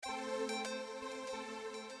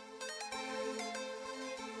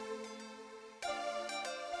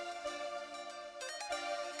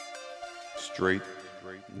Straight,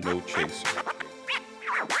 no chaser.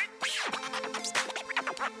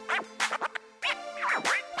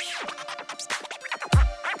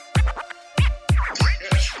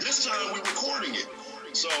 This time we're recording it.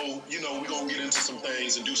 So, we're going to get into some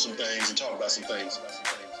things and do some things and talk about some things.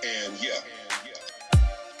 And yeah.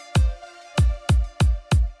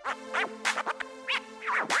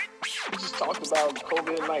 We just talked about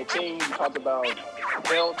COVID-19. We talked about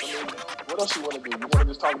health. I mean, what else you want to do? You want to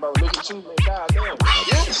just talk about religion too? Man, goddamn.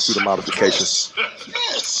 Yes. Do the modifications.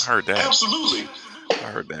 Yes. I heard that. Absolutely. I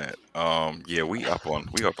heard that. Yeah, we up on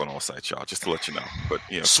all sites, y'all. Just to let you know. But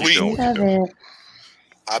Sweet. keep doing what you're doing.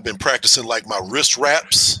 I've been practicing like my wrist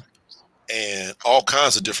wraps and all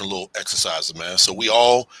kinds of different little exercises, man. So we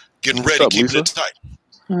all getting ready, keeping it tight.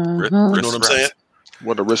 Mm-hmm. You know what I'm saying?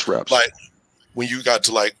 What are wrist wraps? Like when you got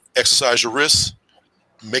to like exercise your wrists,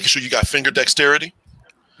 making sure you got finger dexterity.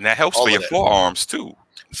 And that helps all for of your that. forearms too.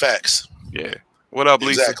 Facts. Yeah. What up,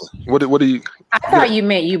 Lisa? Exactly. What do you? I thought you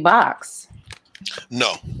meant you box.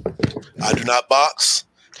 No, I do not box.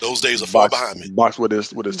 Those days are far behind me. Box with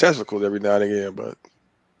his testicles every now and again, but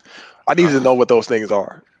I need to know what those things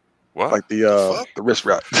are. What? Like the wrist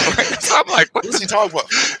wrap. So I'm like, What is he talking about?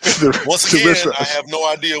 Once the wrist again, wraps. I have no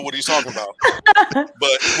idea what he's talking about. But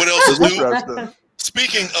what else is The wrist new? wraps stuff.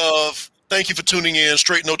 Speaking of, thank you for tuning in.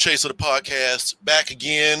 Straight No Chaser, the podcast, back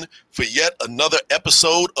again for yet another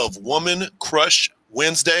episode of Woman Crush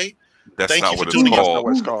Wednesday. That's Thank not you what for it's tuning in. That's not called.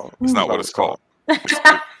 what it's called. It's not what it's called.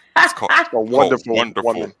 It's called A wonderful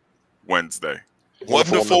woman. Wednesday.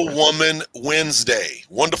 Wonderful Woman Wednesday.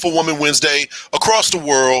 Wonderful Woman Wednesday across the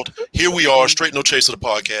world. Here we are, Straight No Chaser, the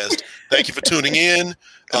podcast. Thank you for tuning in.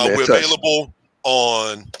 We're available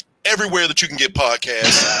on everywhere that you can get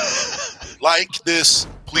podcasts. Like this,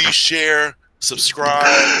 please share, subscribe,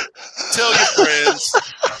 tell your friends.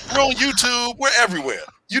 We're on YouTube. We're everywhere.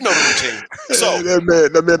 You know the routine. So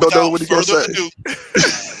that man don't know what he's gonna say.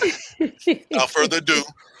 without further ado,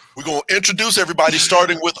 we're going to introduce everybody,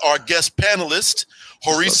 starting with our guest panelist,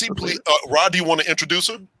 Horisi. Please, Rod, do you want to introduce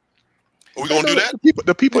her? Are we going to do that?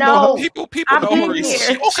 The people No. know her. People I've know been Harisi.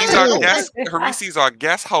 here. She's our guest. Harisi's our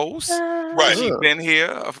guest host. Right. She's been here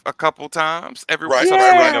a couple times. Right. So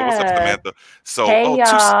everybody knows what's up, Yeah. Samantha. So Hey,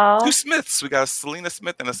 y'all. two Smiths. We got a Selena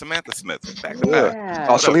Smith and a Samantha Smith. Back to Yeah. back. Yeah. What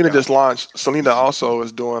up, Selena y'all? just launched. Selena also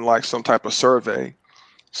is doing like some type of survey.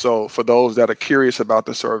 So for those that are curious about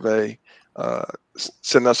the survey,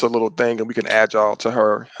 send us a little thing and we can add y'all to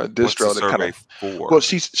her What's distro the to kind survey of. for? Well,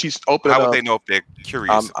 she's opening How up. would they know if they're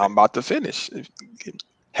curious? I'm about to finish.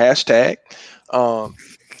 Hashtag.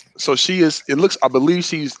 So she is. It looks. I believe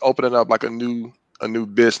she's opening up like a new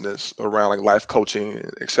business around like life coaching,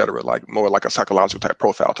 etc. Like more like a psychological type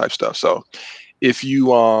profile type stuff. So if you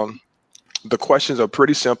the questions are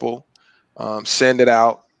pretty simple. Send it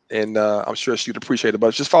out, and I'm sure she'd appreciate it.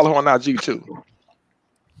 But just follow her on IG too.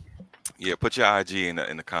 Yeah, put your IG in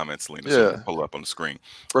the comments, Selena. Yeah. So we can pull it up on the screen.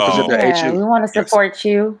 Represent the Yeah, we HU. want to support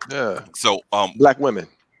you. Yeah, So Black women.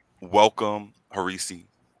 welcome, Harisi,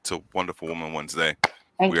 to Wonderful Woman Wednesday.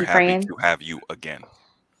 Thank We're you, happy friend. to have you again.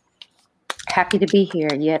 Happy to be here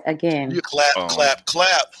yet again. Clap, clap,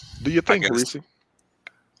 clap. Do you think, I guess. Reese?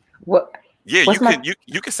 What? Yeah, What's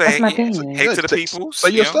you can say what's my hey, thing? hey to the Say- people. Say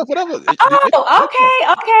your stuff, whatever. Oh,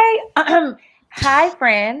 okay. Hi,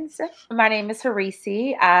 friends. My name is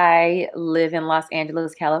Harisi. I live in Los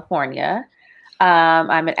Angeles, California.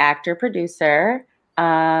 I'm an actor, producer.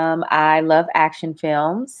 I love action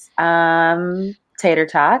films, tater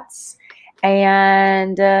tots,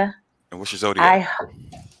 and And what's your zodiac?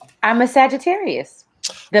 I'm a Sagittarius,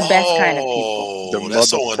 the best kind of people. Oh, that's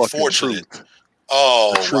so motherfucking unfortunate. truth.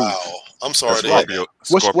 Oh, The truth. wow. I'm sorry That's to hear right. that.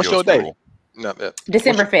 What's your Scorpio's day? rule. No,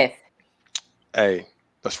 December 5th. hey,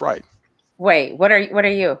 that's right. Wait, what are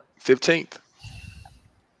you? 15th.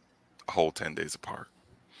 A whole 10 days apart.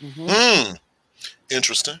 Hmm.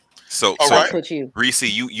 Interesting. So, All so right. Put you. Reese,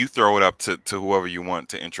 you throw it up to whoever you want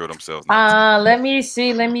to intro themselves. next. Let me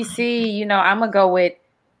see. You know, I'm gonna go with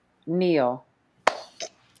Neil.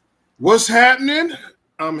 What's happening?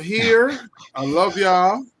 I'm here. I love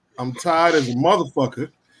y'all. I'm tired as a motherfucker.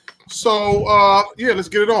 So, yeah, let's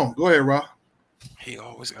get it on. Go ahead, Rob. He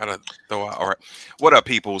always gotta throw out. All right, what up,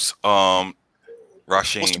 peoples?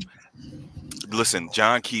 Rashim, listen.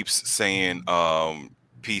 John keeps saying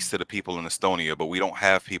peace to the people in Estonia, but we don't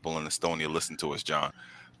have people in Estonia listen to us, John.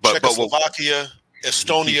 But Czechoslovakia,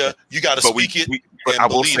 Estonia, you got to speak it. But and I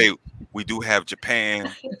will believe say it. we do have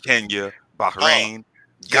Japan, Kenya, Bahrain,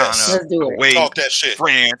 Yes. Ghana, Let's do it. Kuwait, Talk that shit.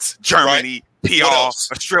 France, Germany, PR,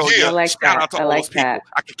 else? Australia. Yeah. I like Shout that. out to I all like those people. that.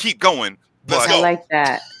 I could keep going. Let's But go. I like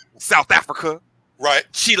that. South Africa, Right.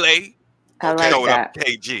 Chile, I Okay. like throw it that. up,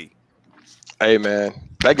 KG. Hey man,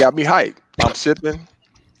 that got me hyped. I'm sipping,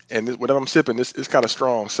 and whatever I'm sipping, it's kind of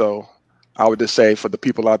strong. So I would just say for the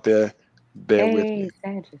people out there, bear with me.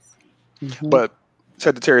 But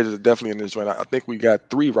Sagittarius is definitely in this joint. I think we got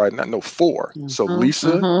 3 right now. No, 4. So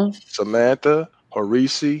Lisa, Samantha,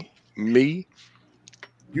 Harisi, me.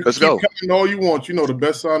 Let's go. Coming all you want. You know the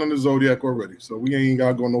best sign in the zodiac already. So we ain't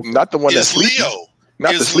gotta go no further. Not the one that's Leo.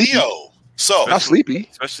 Not the sleepy. Leo. So not sleepy.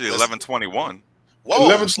 Especially 11/21. Whoa,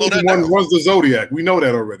 11/21 runs the zodiac. We know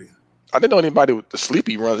that already. I didn't know anybody with the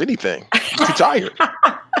sleepy runs anything. He's too tired.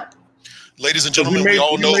 Ladies and gentlemen, we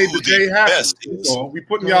all know who the best is. So we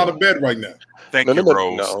putting y'all to bed right now. Thank you,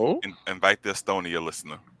 Rose. No. Invite the Estonia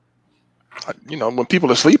listener. You know, when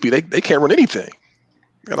people are sleepy, they can't run anything.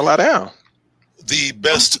 You gotta lie down. The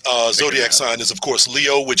best zodiac sign is, of course,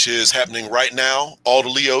 Leo, which is happening right now. All the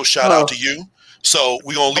Leos, shout out to you. So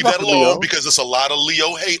we're going to leave that alone because there's a lot of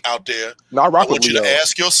Leo hate out there. No, I want you to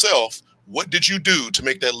ask yourself, what did you do to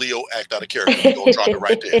make that Leo act out of character? We're going to drop it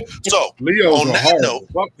right there. So Leo's on that note,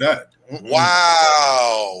 fuck that.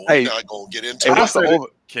 Wow. Hey, we're not going to get into what's the over?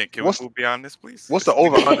 Can we move beyond this, please? What's the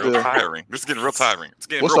over under? Tiring. This is getting real tiring. It's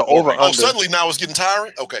getting what's real the over boring. under? suddenly now it's getting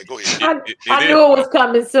tiring? Okay, go ahead. I knew it was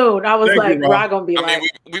coming soon. I was Rod gonna be I mean,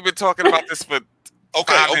 we've been talking about this for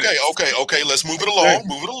Okay. Let's move it along.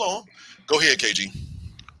 Move it along. Go ahead, KG.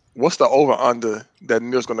 What's the over under that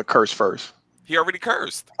Neil's gonna curse first? He already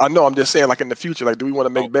cursed. I know. I'm just saying, like in the future, like, do we want to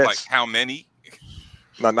make bets? Like how many?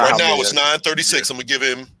 No, not right how now many. it's 9:36. I'm gonna give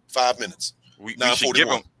him 5 minutes. We should give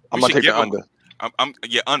him. I'm gonna take the under.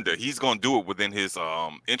 Under. He's gonna do it within his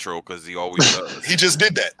intro because he always does. He just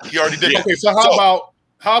did that. He already did. Okay, so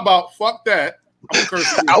how about fuck that? I'm gonna curse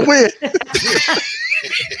you. I win.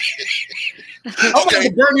 I'm like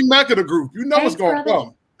the Bernie Mac of the group. You know what's gonna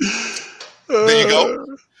come. There you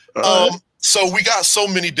go. So we got so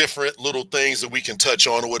many different little things that we can touch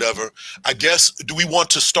on or whatever. I guess, do we want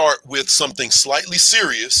to start with something slightly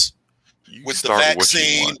serious? With the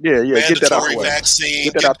vaccine, mandatory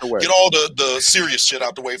vaccine, get all the serious shit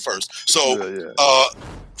out the way first. So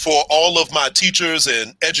for all of my teachers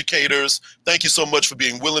and educators, thank you so much for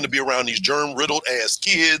being willing to be around these germ-riddled ass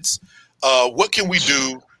kids. What can we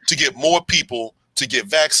do to get more people to get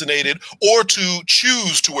vaccinated or to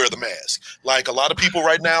choose to wear the mask? Like a lot of people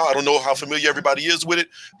right now, I don't know how familiar everybody is with it,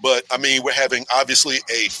 but I mean, we're having obviously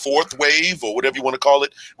a 4th wave or whatever you want to call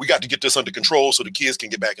it. We got to get this under control so the kids can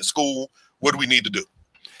get back in school. What do we need to do?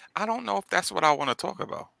 I don't know if that's what I want to talk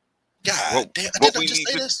about. God damn,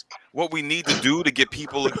 what we need to do to get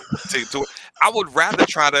people to I would rather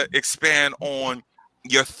try to expand on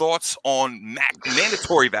your thoughts on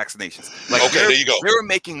mandatory vaccinations. Like, okay, there you go. They're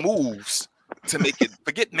making moves to make it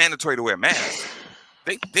forget mandatory to wear masks.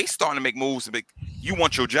 They starting to make moves to make you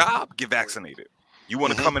want your job, get vaccinated. You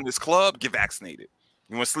want to come in this club, get vaccinated.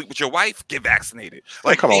 You want to sleep with your wife, get vaccinated.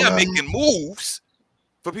 Like they are making moves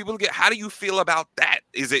for people to get. How do you feel about that?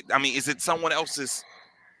 Is it someone else's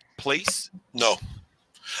place? No.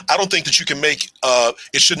 I don't think that you can make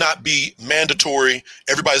it should not be mandatory.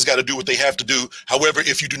 Everybody's got to do what they have to do. However,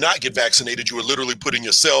 if you do not get vaccinated, you are literally putting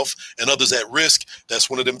yourself and others at risk. That's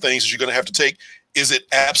one of them things that you're going to have to take. Is it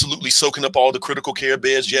absolutely soaking up all the critical care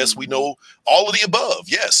beds? Yes, we know all of the above.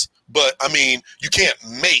 Yes. But I mean, you can't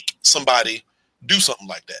make somebody do something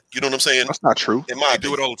like that. You know what I'm saying? That's not true. They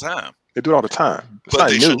do it all the time. They do it all the time. But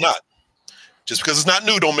they should not. Just because it's not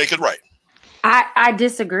new, don't make it right. I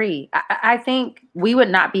disagree. I think we would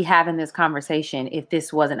not be having this conversation if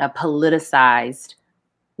this wasn't a politicized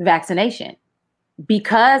vaccination.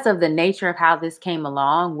 Because of the nature of how this came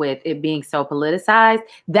along with it being so politicized,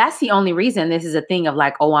 that's the only reason this is a thing of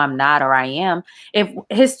like, oh, I'm not or I am. If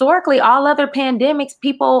historically all other pandemics,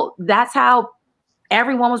 that's how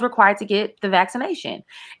everyone was required to get the vaccination.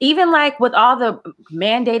 Even like with all the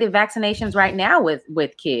mandated vaccinations right now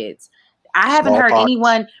with kids. I haven't heard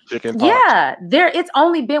anyone. Yeah, it's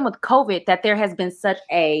only been with COVID that there has been such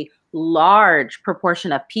a large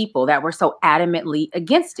proportion of people that were so adamantly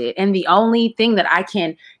against it. And the only thing that I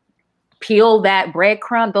can peel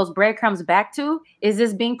those breadcrumbs back to is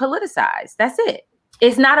this being politicized. That's it.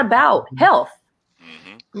 It's not about health.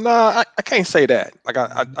 No, I can't say that. Like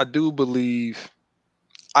I do believe,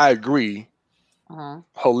 I agree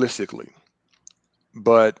holistically,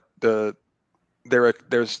 but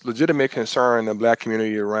there's legitimate concern in the Black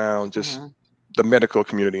community around just the medical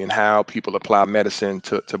community and how people apply medicine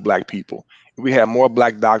to Black people. If we have more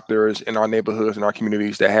Black doctors in our neighborhoods and our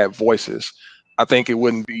communities that have voices, I think it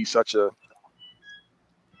wouldn't be such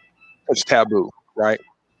taboo, right?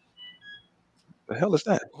 The hell is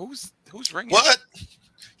that? Who's ringing? What?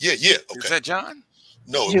 Yeah. Okay. Is that John?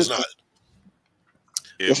 No, it was not.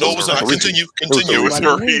 No, it was not. Continue. It was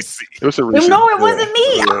Reese. It was a Reese. No, it wasn't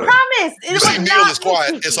me. I promise. You see, Neil is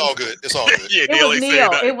quiet. It's all good. It's all good. Yeah, It was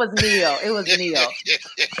Neil. It was Neil. It was Neil.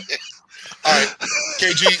 All right,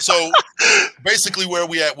 KG. So basically, where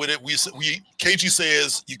we at with it? We KG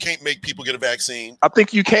says you can't make people get a vaccine. I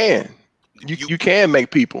think you can. You can make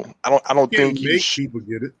people. I don't think you make people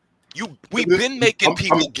get it. We've been making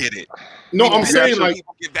people get it. No, I'm saying like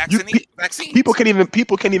people get vaccines. People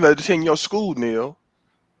can't even attend your school, Neil,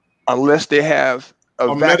 unless they have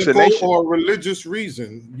a vaccination medical or religious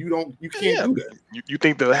reason. You can't do that. You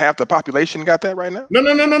think that half the population got that right now?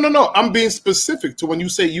 No. I'm being specific to when you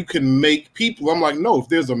say you can make people. I'm like, no, if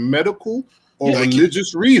there's a medical or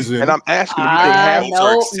religious reason. And I'm asking you, they have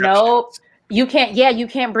no. You can't. Yeah, you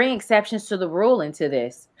can't bring exceptions to the rule into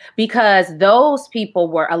this because those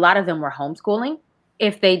people a lot of them were homeschooling.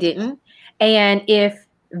 If they didn't, and if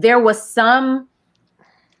there was some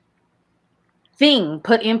thing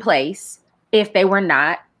put in place, if they were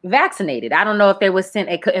not vaccinated, I don't know if they sent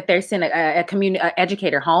a community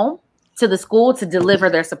educator home to the school to deliver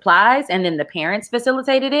their supplies, and then the parents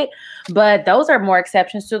facilitated it. But those are more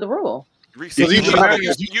exceptions to the rule. Reese, If you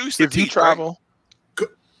travel.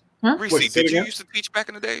 Reese, did you used to teach back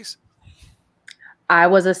in the days? I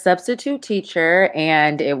was a substitute teacher,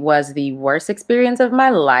 and it was the worst experience of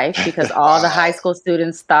my life because all the high school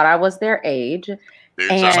students thought I was their age.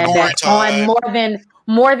 And on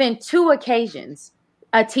more than 2 occasions,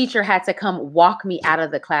 a teacher had to come walk me out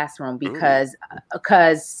of the classroom because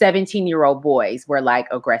 17-year-old boys were like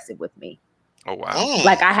aggressive with me. Oh, wow.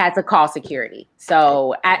 Like I had to call security.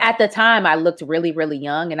 So at the time I looked really, really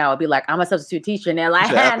young, and I would be like, I'm a substitute teacher. And they're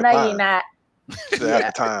like, no, you're not. At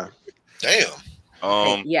the time.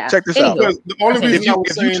 Damn. Yeah. Check this out. The only reason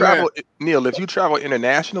Neil, if you travel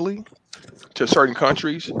internationally to certain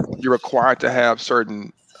countries, you're required to have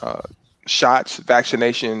certain shots,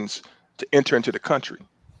 vaccinations to enter into the country.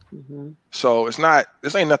 Mm-hmm. So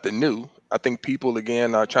this ain't nothing new. I think people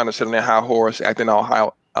again are trying to sit on their high horse, acting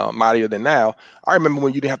all mightier than now. I remember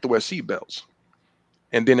when you didn't have to wear seatbelts,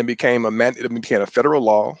 and then it became a federal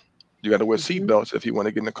law. You got to wear seatbelts if you want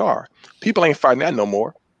to get in the car. People ain't fighting that no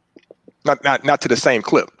more. Not to the same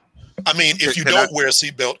clip. I mean, if you don't wear a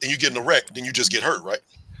seatbelt and you get in a wreck, then you just get hurt, right?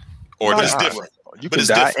 Or it's different. You can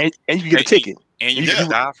die and you get a ticket. And you can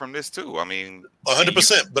die from this too. I mean,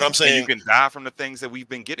 100%. But I'm saying you can die from the things that we've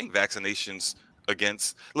been getting vaccinations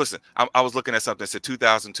against. Listen, I was looking at something that said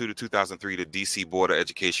 2002 to 2003, the DC Board of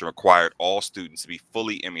Education required all students to be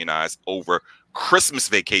fully immunized over Christmas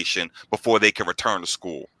vacation before they can return to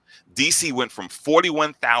school. DC went from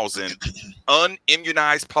 41,000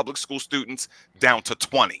 unimmunized public school students down to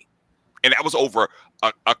 20. And that was over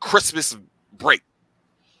a Christmas break.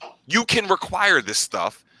 You can require this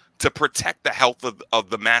stuff to protect the health of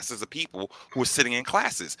the masses of people who are sitting in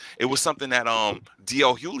classes. It was something that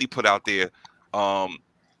D.L. Hewley put out there.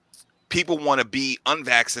 People want to be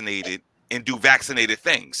unvaccinated and do vaccinated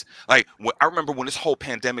things. Like I remember when this whole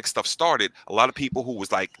pandemic stuff started, a lot of people who was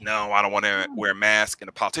like, no, I don't want to wear a mask. And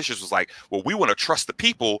the politicians was like, well, we want to trust the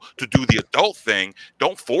people to do the adult thing.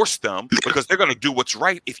 Don't force them because they're going to do what's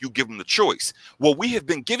right if you give them the choice. Well, we have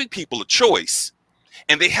been giving people a choice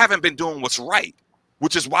and they haven't been doing what's right,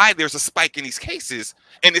 which is why there's a spike in these cases.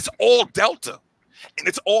 And it's all Delta and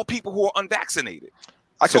it's all people who are unvaccinated.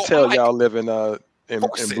 I could tell y'all live in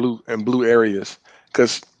blue areas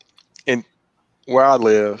because in where I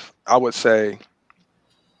live, I would say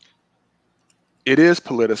it is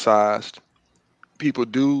politicized. People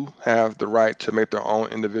do have the right to make their own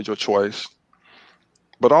individual choice,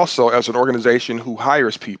 but also as an organization who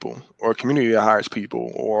hires people, or a community that hires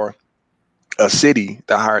people, or a city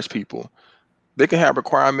that hires people, they can have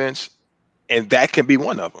requirements, and that can be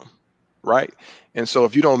one of them, right? And so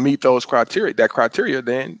if you don't meet those criteria,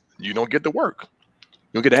 then you don't get to work.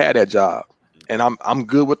 You don't get to have that job. And I'm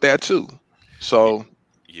good with that too. So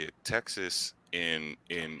yeah, Texas in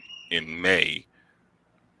May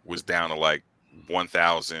was down to like May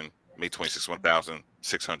 26th,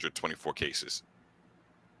 1,624 cases.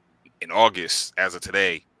 In August, as of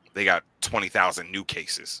today, they got 20,000 new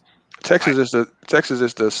cases. Texas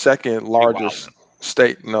is the second largest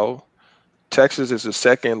state. No, Texas is the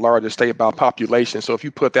second largest state by population. So if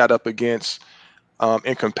you put that up against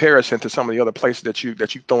in comparison to some of the other places that you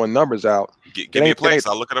throwing numbers out, give me a place.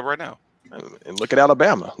 I'll look it up right now. And look at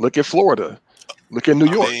Alabama. Look at Florida. Look at New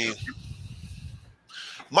York.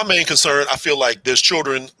 My main concern, I feel like there's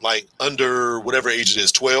children like under whatever age it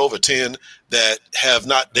is, 12 or 10, that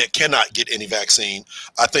cannot get any vaccine.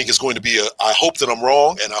 I think it's going to be I hope that I'm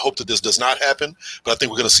wrong, and I hope that this does not happen, but I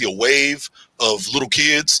think we're going to see a wave of little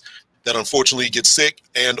kids that unfortunately get sick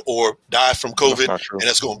and or die from COVID, and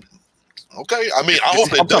that's going. Okay, I mean, I hope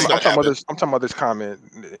that does not happen. I'm talking about this comment.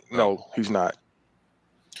 No, he's not.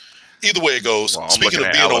 Either way it goes. Well, speaking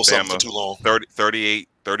of being Alabama, on something for too long,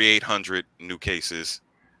 3,800 new cases.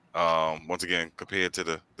 Once again, compared to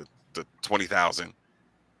the 20,000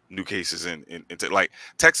 new cases in like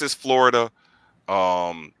Texas, Florida,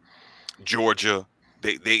 Georgia,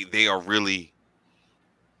 they are really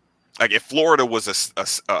like, if Florida was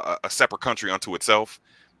a separate country unto itself,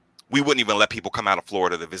 we wouldn't even let people come out of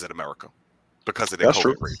Florida to visit America because of their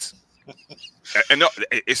COVID rates. And no,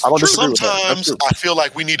 it's true. Sometimes I feel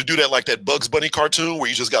like we need to do that, like that Bugs Bunny cartoon where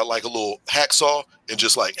you just got like a little hacksaw and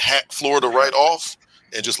just like hack Florida right off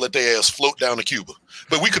and just let their ass float down to Cuba.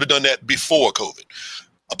 But we could have done that before COVID.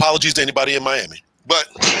 Apologies to anybody in Miami. But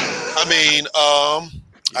I mean,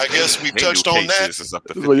 I guess we touched on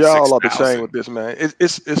that. Well, y'all are the same with this, man.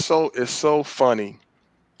 It's so funny.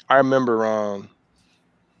 I remember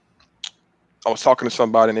I was talking to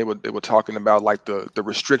somebody and they were talking about like the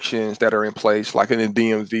restrictions that are in place, like in the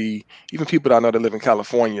DMV, even people that I know that live in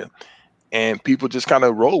California, and people just kind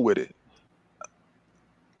of roll with it.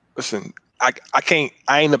 Listen, I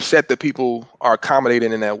ain't upset that people are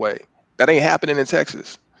accommodating in that way. That ain't happening in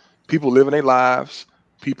Texas. People living their lives.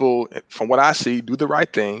 People, from what I see, do the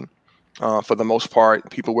right thing. For the most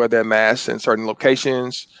part, people wear their masks in certain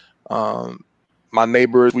locations. My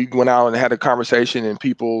neighbors, we went out and had a conversation, and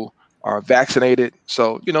people are vaccinated.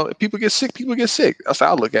 So, you know, if people get sick, people get sick. That's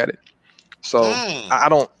how I look at it. So I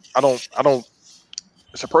don't,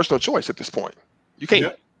 it's a personal choice at this point. You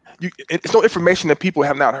can't, it's no information that people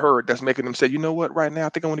have not heard that's making them say, you know what, right now, I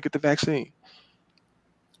think I want to get the vaccine.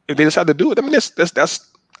 If they decide to do it, I mean, that's,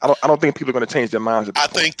 I don't think people are going to change their minds at this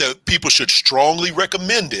point. think that people should strongly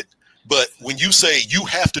recommend it. But when you say you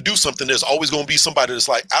have to do something, there's always going to be somebody that's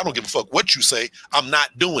like, I don't give a fuck what you say. I'm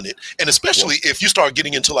not doing it. And especially if you start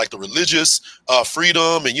getting into like the religious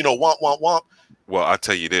freedom and, you know, womp. Well, I'll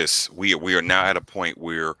tell you this. We are now at a point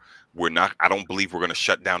where we're not, I don't believe we're going to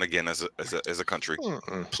shut down again as a country.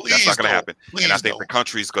 Please, that's not going to happen. Please and I think the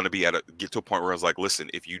country is going to be get to a point where it's like, listen,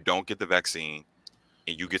 if you don't get the vaccine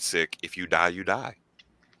and you get sick, if you die, you die.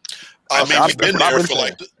 I mean, we've been there for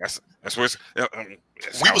like... That's where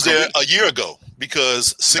we was there a year ago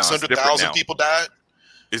because 600,000 people died.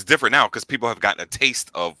 It's different now because people have gotten a taste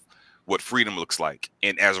of what freedom looks like.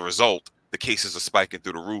 And as a result, the cases are spiking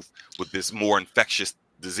through the roof with this more infectious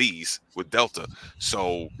disease with Delta.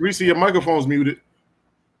 So, Reese, your microphone's muted.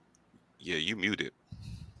 Yeah, you muted.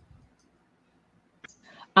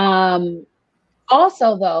 Also,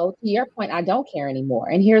 though, to your point, I don't care anymore.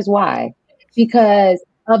 And here's why. Because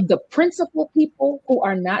of the principal people who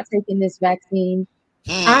are not taking this vaccine,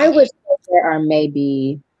 I would say there are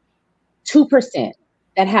maybe 2%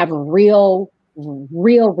 that have real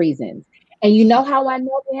reasons. And you know how I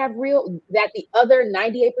know they have that the other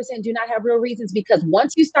 98% do not have real reasons? Because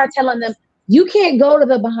once you start telling them you can't go to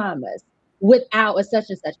the Bahamas without a such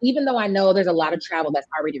and such, even though I know there's a lot of travel that's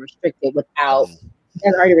already restricted without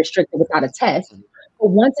a test. But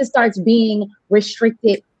once it starts being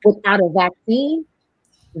restricted without a vaccine,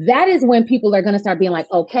 that is when people are going to start being like,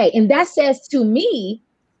 okay. And that says to me,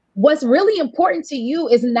 what's really important to you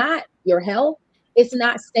is not your health. It's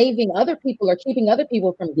not saving other people or keeping other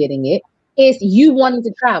people from getting it. It's you wanting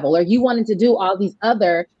to travel or you wanting to do all these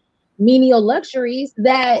other menial luxuries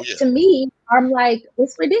that to me, I'm like,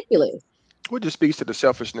 it's ridiculous. Which just speaks to the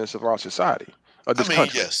selfishness of our society, of this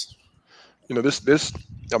country. Yes. You know, this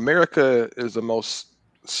America is the most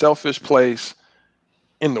selfish place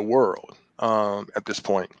in the world. At this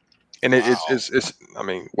point, and it's I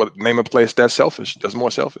mean, what name a place that's selfish? That's more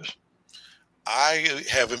selfish. I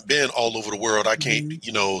haven't been all over the world. I can't,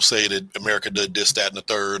 you know, say that America did this, that, and the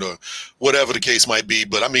third, or whatever the case might be.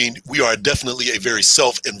 But I mean, we are definitely a very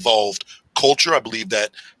self-involved culture. I believe that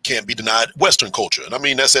can't be denied. Western culture, and I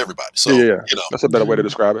mean that's everybody. So you know, that's a better way to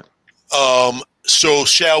describe it. So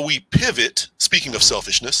shall we pivot? Speaking of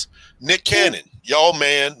selfishness, Nick Cannon. Y'all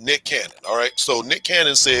man, Nick Cannon. All right. So Nick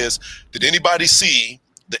Cannon says, did anybody see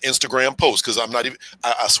the Instagram post? Because I'm not even,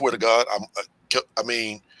 I swear to God, I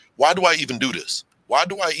mean, why do I even do this? Why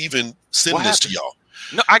do I even send this to y'all?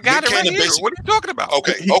 No, I got it right here. What are you talking about?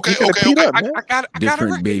 Okay. I got it.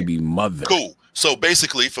 Different baby mother. Cool. So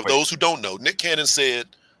basically, for those who don't know, Nick Cannon said,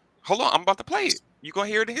 hold on, I'm about to play it. You're going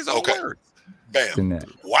to hear it in his own words. Bam.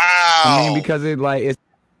 Wow. I mean, because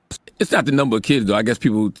it's not the number of kids, though. I guess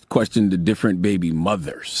people question the different baby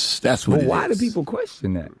mothers. That's what. But why do people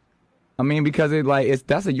question that? I mean, because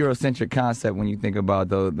that's a Eurocentric concept when you think about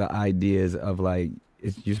the ideas of like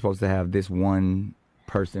you're supposed to have this one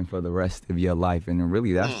person for the rest of your life. And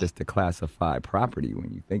really, that's just a classified property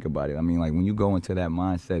when you think about it. I mean, like, when you go into that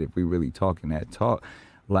mindset, if we really talking that talk,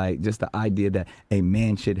 like, just the idea that a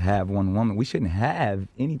man should have one woman, we shouldn't have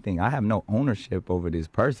anything. I have no ownership over this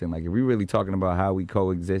person. Like, if we're really talking about how we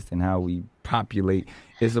coexist and how we populate,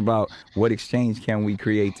 it's about what exchange can we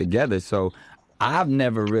create together. So I've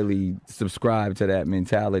never really subscribed to that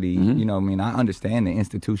mentality. You know what I mean? I understand the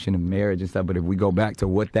institution of marriage and stuff, but if we go back to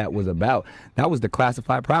what that was about, that was the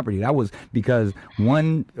classified property. That was because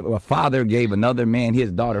a father gave another man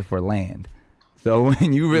his daughter for land. So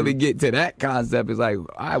when you really get to that concept, it's like, all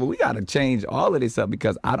right, well, we got to change all of this up,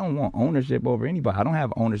 because I don't want ownership over anybody. I don't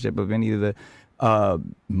have ownership of any of the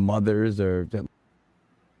mothers or.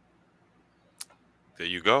 There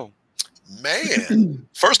you go. Man,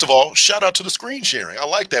 first of all, shout out to the screen sharing. I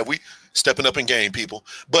like that. We stepping up in game, people.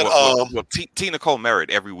 But T. Nicole Merritt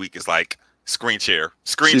every week is like screen share.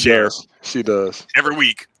 She does every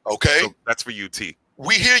week. Okay, so that's for you, T.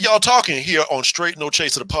 We hear y'all talking here on Straight No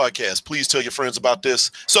Chaser, the podcast. Please tell your friends about this.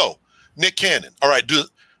 So, Nick Cannon. All right,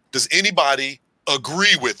 does anybody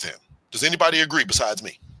agree with him? Does anybody agree besides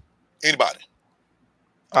me? Anybody?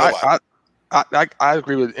 I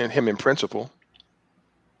agree with him in principle.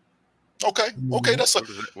 Okay, that's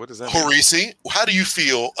what does that mean? Horisi, how do you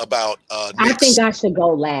feel about Nick's? I think I should go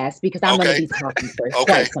last because I'm going to be talking first.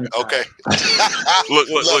 Okay.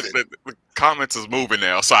 look, the comments is moving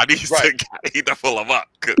now, so I need to pull them up.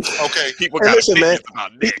 Okay, people got listen, man.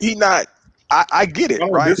 About Nick. He not. I get it,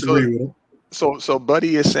 right? So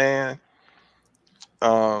Buddy is saying,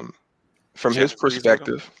 from his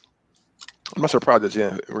perspective, I'm not surprised that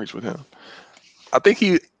Jen agrees with him.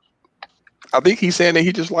 I think he's saying that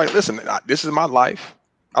he just like, listen, this is my life.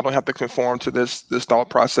 I don't have to conform to this thought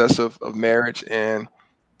process of marriage, and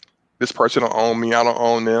this person don't own me. I don't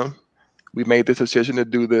own them. We made this decision to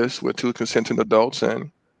do this with two consenting adults,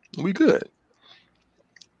 and we good.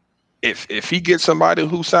 If he gets somebody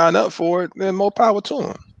who signed up for it, then more power to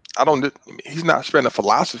him. He's not spreading a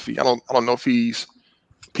philosophy. I don't know if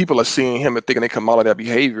people are seeing him and thinking they come out of that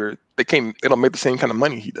behavior. They don't make the same kind of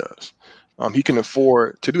money he does. He can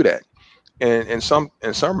afford to do that. And in some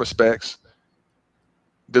respects,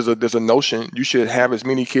 there's a notion you should have as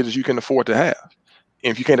many kids as you can afford to have.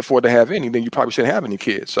 And if you can't afford to have any, then you probably shouldn't have any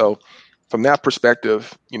kids. So from that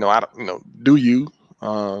perspective, do you?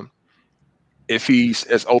 If he's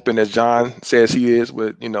as open as John says he is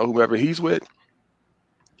with whoever he's with,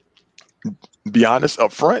 be honest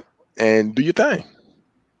up front and do your thing.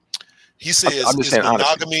 He says, is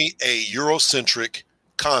monogamy a Eurocentric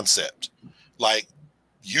concept? Like,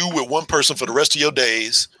 you with one person for the rest of your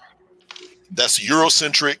days, that's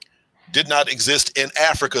Eurocentric, did not exist in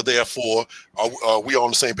Africa. Therefore, are we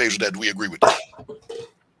on the same page with that? Do we agree with that?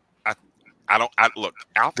 Look.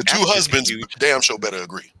 The two husbands damn sure better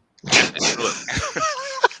agree. Look,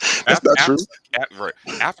 that's not true. Right.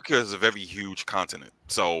 Africa is a very huge continent.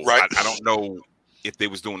 So right. I don't know if they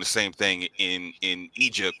was doing the same thing in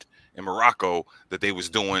Egypt and Morocco that they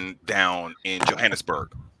was doing down in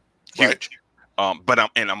Johannesburg. Huge. Right. But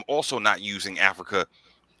I'm also not using Africa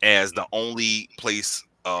as the only place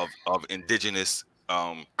of indigenous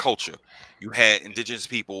culture. You had indigenous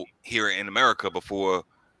people here in America before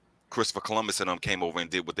Christopher Columbus and them came over and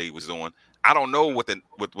did what they was doing. I don't know what the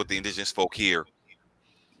indigenous folk here.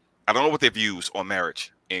 I don't know what their views on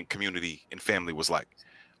marriage and community and family was like.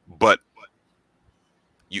 But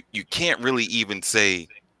you can't really even say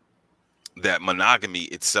that monogamy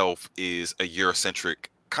itself is a Eurocentric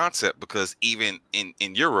concept, because even in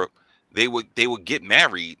Europe they would get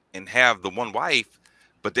married and have the one wife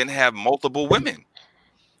but then have multiple women.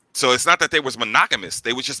 So it's not that they was monogamous,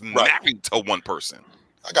 they was just married to one person.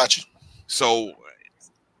 I got you. So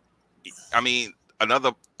I mean,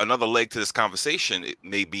 another leg to this conversation, it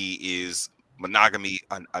maybe, is monogamy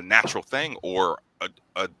a natural thing or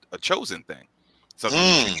a chosen thing, something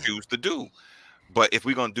you choose to do. But if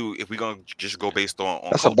we're gonna just go based on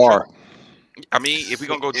that's culture, a bar. I mean, if we're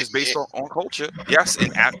gonna go just based on culture, yes,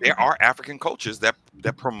 and there are African cultures that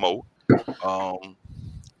promote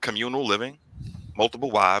communal living,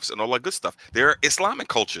 multiple wives, and all that good stuff. There are Islamic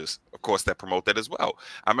cultures, of course, that promote that as well.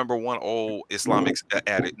 I remember one old a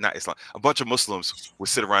bunch of Muslims would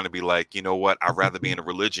sit around and be like, you know what, I'd rather be in a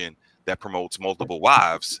religion that promotes multiple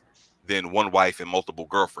wives than one wife and multiple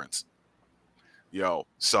girlfriends.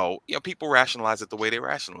 So people rationalize it the way they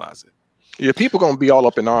rationalize it. Yeah, people gonna be all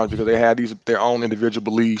up in arms because they have their own individual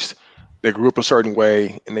beliefs. They grew up a certain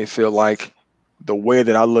way, and they feel like the way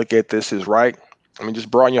that I look at this is right. I mean, just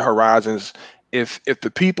broaden your horizons. If the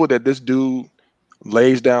people that this dude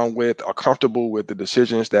lays down with are comfortable with the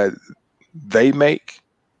decisions that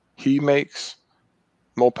he makes,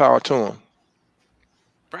 More power to him.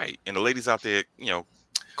 Right. And the ladies out there,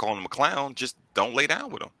 calling him a clown, just don't lay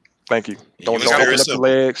down with him. Thank you. Don't open up the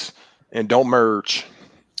legs and don't merge.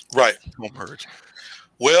 Right. Don't merge.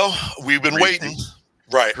 Well, we've been waiting.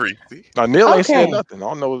 Right. Now, Neil ain't said nothing.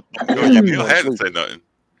 I don't know. Neil hasn't said nothing.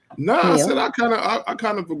 No, I said I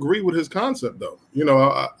kind of agree with his concept though.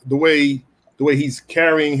 The way he's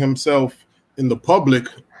carrying himself in the public.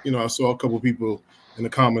 I saw a couple of people in the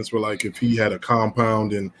comments were like, if he had a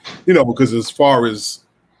compound, and because as far as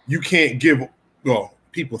you can't give,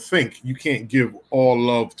 people think you can't give all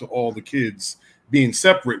love to all the kids being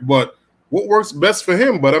separate, but what works best for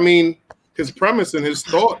him. But I mean, his premise and his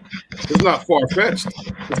thought is not far-fetched.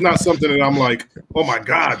 It's not something that I'm like, oh my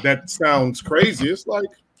God, that sounds crazy. It's like,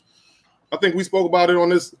 I think we spoke about it on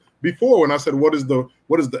this before when I said, what is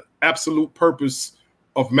the absolute purpose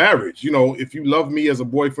of marriage? If you love me as a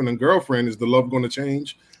boyfriend and girlfriend, is the love going to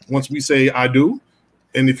change once we say I do?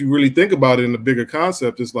 And if you really think about it in the bigger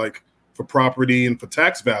concept, it's like for property and for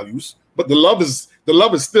tax values, but the love is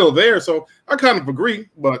still there. So I kind of agree,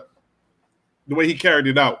 but the way he carried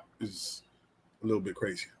it out is a little bit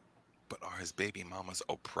crazy. But are his baby mamas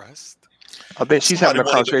oppressed? I think she's having a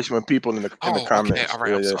conversation with people in the comments. Okay. All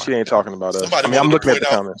right, yeah, she ain't talking about us. I'm looking at the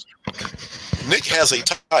comments. Nick has a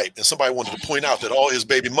type, and somebody wanted to point out that all his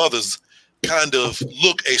baby mothers kind of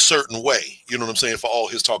look a certain way. You know what I'm saying? For all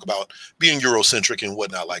his talk about being Eurocentric and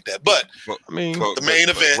whatnot like that. But the main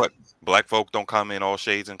event. What, black folk don't come in all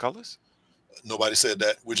shades and colors? Nobody said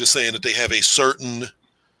that. We're just saying that they have a certain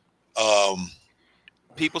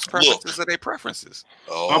people's preferences are their preferences.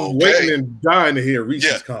 I'm waiting and dying to hear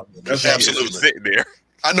Reese's comment. That's absolutely sitting there.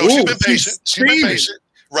 I know she's been patient. She's been patient.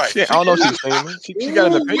 Right. Yeah, I don't know if she's famous. She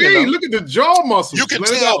got an opinion. Look at the jaw muscles. You can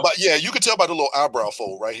tell by the little eyebrow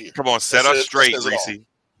fold right here. Come on, set up straight, Reese.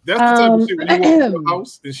 That's the type of shit when you walk to the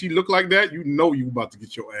house and she look like that, you about to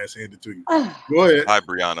get your ass handed to you. Go ahead. Hi,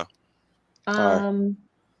 Brianna.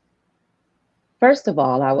 First of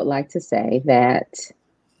all, I would like to say that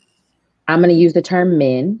I'm going to use the term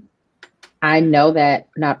men. I know that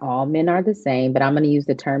not all men are the same, but I'm going to use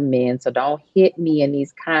the term men. So don't hit me in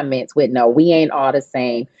these comments with, no, we ain't all the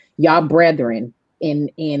same. Y'all brethren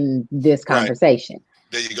in this conversation.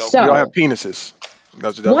 Right. There you go. So, y'all have penises.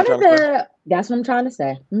 That's what I'm trying to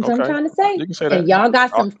say. That's what I'm trying to say. You can say that. And y'all got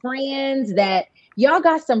some friends that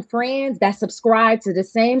subscribe to the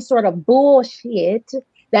same sort of bullshit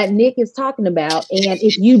that Nick is talking about. And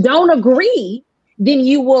if you don't agree, then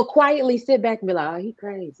you will quietly sit back and be like, oh, he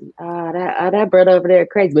crazy. That brother over there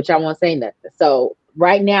crazy, but y'all won't say nothing. So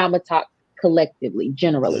right now I'm going to talk collectively,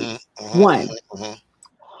 generally. One,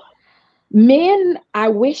 men, I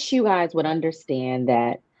wish you guys would understand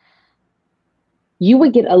that you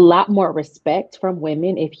would get a lot more respect from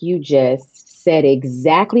women if you just said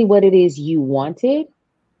exactly what it is you wanted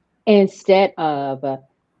instead of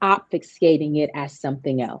obfuscating it as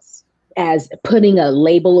something else, as putting a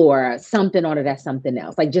label or something on it as something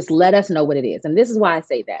else. Like, just let us know what it is. And this is why I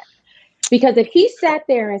say that. Because if he sat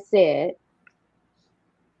there and said,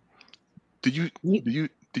 do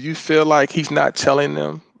you feel like he's not telling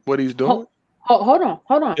them what he's doing? Hold on.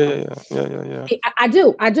 Yeah. I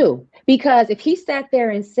do. Because if he sat there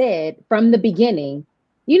and said from the beginning,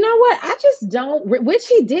 you know what, I just don't, which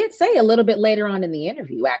he did say a little bit later on in the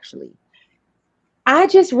interview, actually, I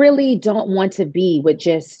just really don't want to be with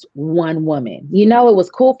just one woman. It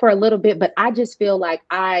was cool for a little bit, but I just feel like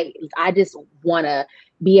I just want to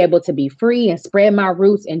be able to be free and spread my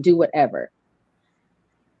roots and do whatever.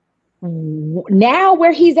 Now,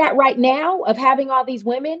 where he's at right now of having all these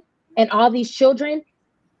women and all these children,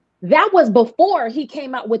 that was before he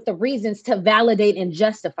came out with the reasons to validate and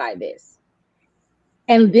justify this.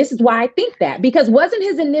 And this is why I think that, because wasn't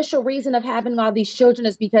his initial reason of having all these children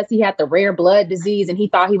is because he had the rare blood disease and he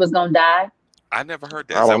thought he was going to die? I never heard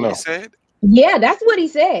that. Is that what he said? Yeah, that's what he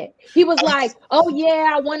said. He was like, oh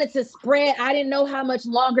yeah, I wanted to spread. I didn't know how much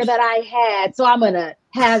longer that I had. So I'm going to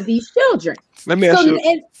have these children. Let me ask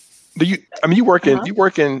you. You work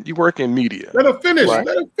in media. Let her finish. Right?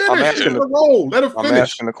 Let her finish. I'm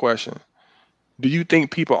asking the question. Do you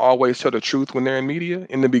think people always tell the truth when they're in media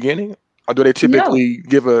in the beginning? Or do they typically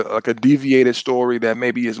give a deviated story that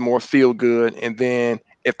maybe is more feel good, and then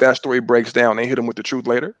if that story breaks down, they hit them with the truth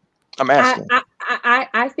later? I'm asking.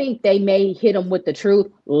 I think they may hit them with the truth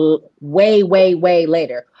way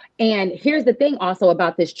later. And here's the thing also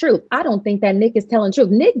about this truth. I don't think that Nick is telling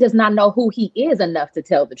truth. Nick does not know who he is enough to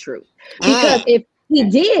tell the truth. Because if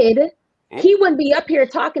he did, he wouldn't be up here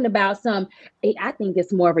talking about I think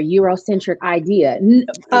it's more of a Eurocentric idea.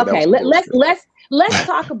 Okay, let's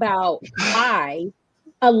talk about why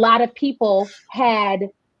a lot of people had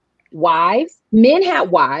wives, men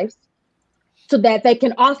had wives, so that they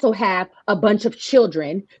can also have a bunch of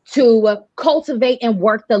children to cultivate and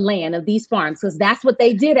work the land of these farms, because that's what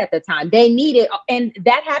they did at the time. They needed, and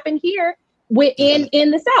that happened here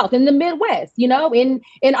in the South, in the Midwest, you know, in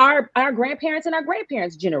our grandparents and our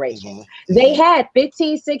grandparents' generation. They had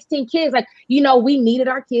 15, 16 kids. Like, you know, we needed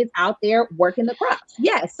our kids out there working the crops.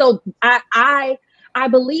 Yes. So I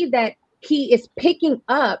believe that he is picking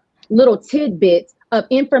up little tidbits of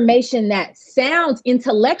information that sounds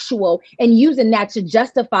intellectual and using that to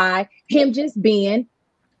justify him just being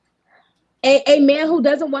a man who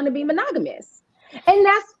doesn't want to be monogamous. And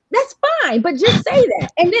that's fine, but just say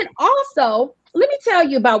that. And then also, let me tell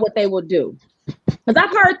you about what they will do. Because I've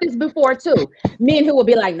heard this before too. Men who will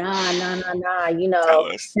be like, nah, you know,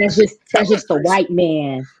 that's just the white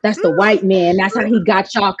man. That's the white man. That's how he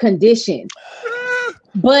got y'all conditioned.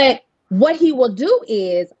 But what he will do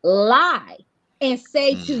is lie and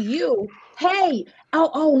say to you, hey,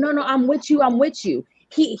 oh, no, I'm with you.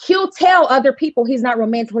 He'll tell other people he's not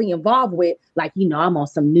romantically involved with, like, you know, I'm on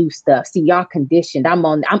some new stuff. See, y'all conditioned. I'm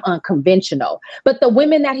unconventional. But the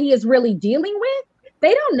women that he is really dealing with,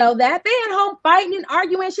 they don't know that. They at home fighting and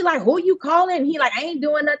arguing. She like, who you calling? And he like, I ain't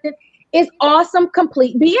doing nothing. It's awesome,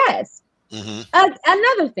 complete BS.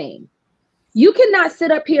 Another thing, you cannot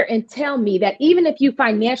sit up here and tell me that even if you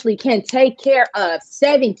financially can take care of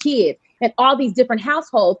 7 kids and all these different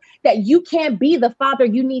households, that you can't be the father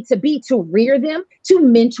you need to be to rear them, to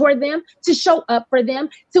mentor them, to show up for them,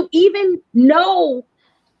 to even know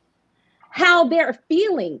how they're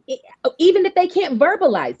feeling, even if they can't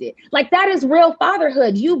verbalize it. Like, that is real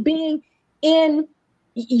fatherhood. You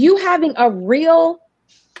having a real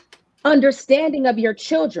understanding of your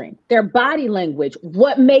children, their body language,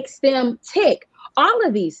 what makes them tick, all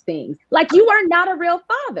of these things. Like, you are not a real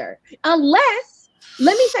father unless,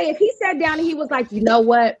 let me say, if he sat down and he was like, you know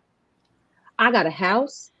what? I got a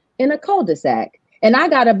house in a cul-de-sac and I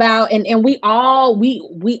got about, and we all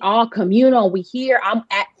communal. We here, I'm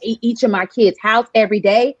at each of my kids' house every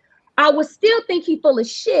day. I would still think he full of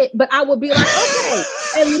shit, but I would be like, okay,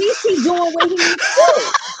 at least he's doing what he needs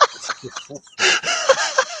to do.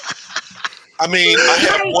 I mean, I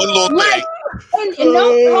have one little thing. And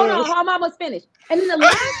no, hold on, I'm almost finished. And then the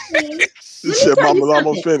last thing, you said Mama's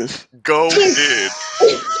almost finished. Go ahead.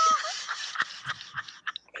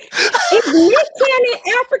 Is Nick Cannon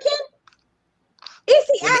African? Is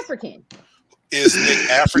he African? Is Nick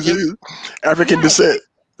African? African descent,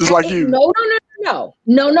 just like you. No.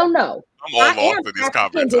 I'm all off of these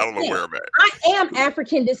comments. Descent. I don't know where I'm at. I am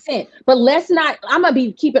African descent, but I'm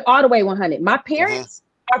gonna keep it all the way 100. My parents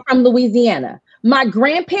are from Louisiana. My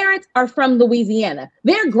grandparents are from Louisiana.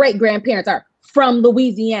 Their great grandparents are from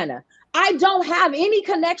Louisiana. I don't have any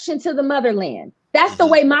connection to the motherland. That's the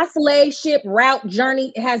way my slave ship route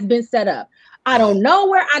journey has been set up. I don't know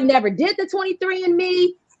where. I never did the 23andMe.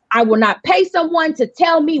 I will not pay someone to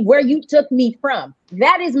tell me where you took me from.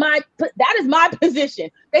 That is my position.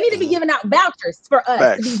 They need to be giving out vouchers for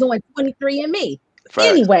us to be doing 23andMe.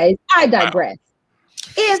 Anyways, I digress.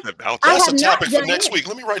 That's a topic for next week.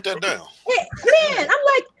 Let me write that down. Man, I'm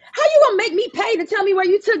like, how you gonna make me pay to tell me where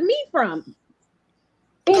you took me from?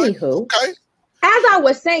 Anywho, as I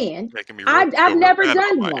was saying, I've never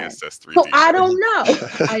done one, so I don't know.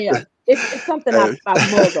 It's something I've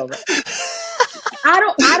mulled over. I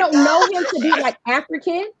don't know him to be like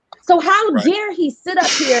African. So how dare he sit up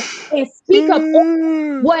here and speak of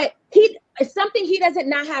what something he doesn't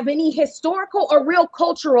not have any historical or real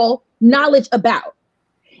cultural knowledge about.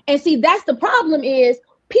 And see, that's the problem is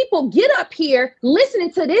people get up here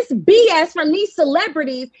listening to this BS from these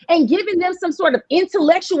celebrities and giving them some sort of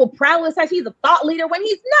intellectual prowess as he's a thought leader when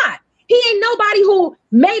he's not. He ain't nobody who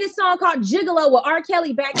made a song called Gigolo with R.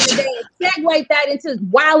 Kelly back in the day and segued that into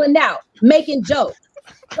wilding out, making jokes.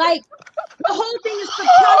 Like, the whole thing is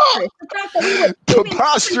preposterous. The fact that we would even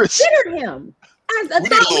consider him as a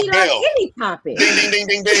thought leader on any topic. Ding, ding, ding,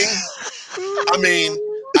 ding, ding. I mean,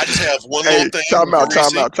 I just have one little thing.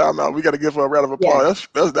 Time out. We got to give her a round of applause.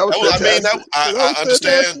 That was fantastic. I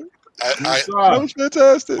understand. That was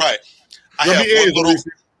fantastic. Right. I have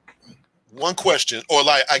one question, or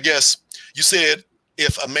like, I guess you said,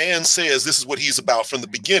 if a man says this is what he's about from the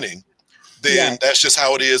beginning, then that's just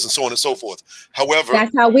how it is, and so on and so forth. However,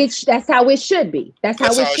 that's how it should be. That's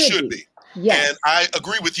how it should be. Yes. And I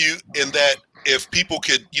agree with you in that if people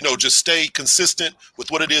could, just stay consistent with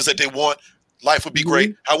what it is that they want, life would be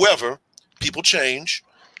great. However, people change,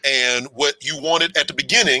 and what you wanted at the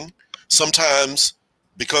beginning sometimes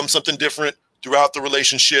becomes something different throughout the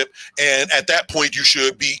relationship. And at that point, you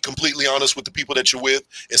should be completely honest with the people that you're with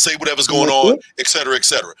and say whatever's going on, et cetera, et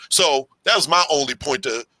cetera. So that was my only point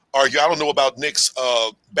argue. I don't know about Nick's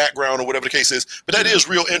background or whatever the case is, but that is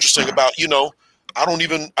real interesting about,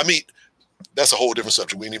 that's a whole different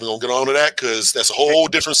subject. We ain't even gonna get on to that because that's a whole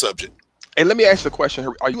different subject. And let me ask you a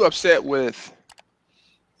question. Are you upset with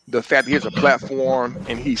the fact that he has a platform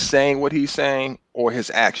and he's saying what he's saying, or his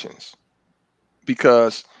actions?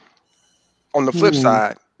 Because on the flip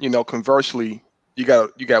side, conversely, you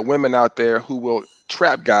got women out there who will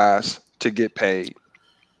trap guys to get paid,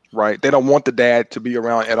 right? They don't want the dad to be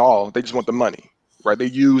around at all. They just want the money, right? They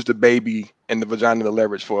use the baby and the vagina to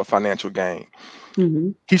leverage for a financial gain.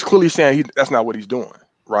 Mm-hmm. He's clearly saying that's not what he's doing,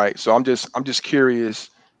 right? So I'm just curious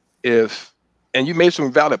if, and you made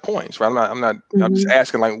some valid points, right? I'm just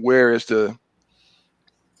asking, like, where is the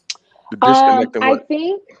disconnect?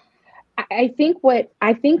 I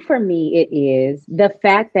think for me, it is the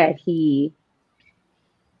fact that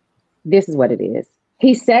this is what it is.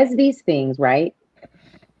 He says these things, right?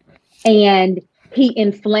 And he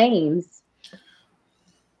inflames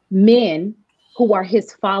men who are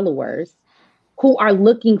his followers, who are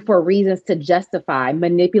looking for reasons to justify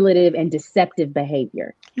manipulative and deceptive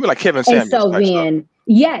behavior. You mean like Kevin Samuels? And so then,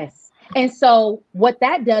 yes. And so what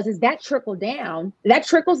that does is that trickles down,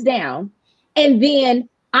 and then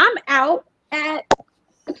I'm out at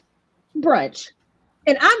brunch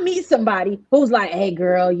and I meet somebody who's like, hey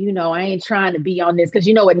girl, I ain't trying to be on this because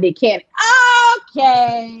you know what Nick can't.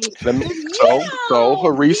 Okay. So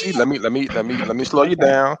Harisi, let me slow you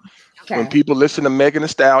down. Okay. When people listen to Megan Thee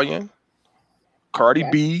Stallion, Cardi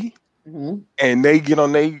B, and they get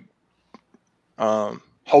on they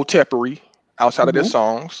hotepery outside of their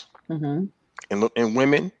songs, and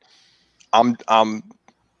women, I'm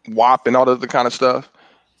WAP and all the other kind of stuff.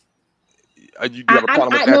 You have a problem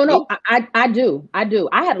with that? No, I do.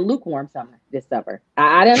 I had a lukewarm summer this summer.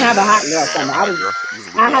 I didn't have a hot girl summer.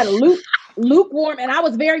 I had a lukewarm, and I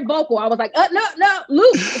was very vocal. I was like, no,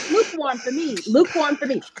 it's lukewarm for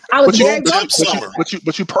me. I was very vocal.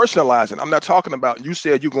 But you personalize it. I'm not talking about, you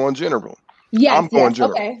said you go in general. Yes, I'm going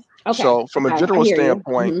general. Okay. So from a general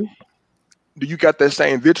standpoint, do you got that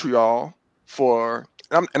same vitriol for,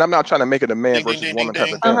 and I'm not trying to make it a man versus woman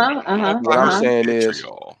type of thing. What I'm saying is,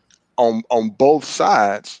 on both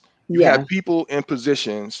sides, you have people in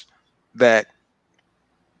positions that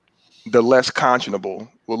the less conscionable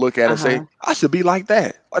will look at and say, I should be like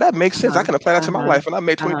that. Oh, that makes sense. I can apply that to my life and I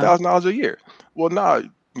make $20,000 a year. Well, nah,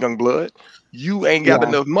 young blood, you ain't got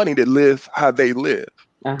enough money to live how they live.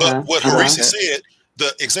 But what Harisi said,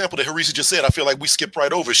 the example that Harisi just said, I feel like we skipped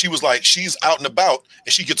right over. She was like, she's out and about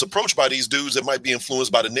and she gets approached by these dudes that might be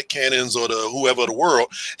influenced by the Nick Cannons or the whoever of the world.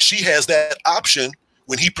 She has that option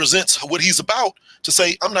when he presents what he's about to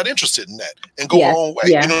say, I'm not interested in that, and go her own way.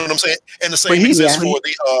 You know what I'm saying? And the same exists for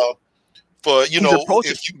but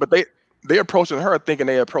they approaching her thinking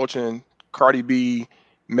they approaching Cardi B,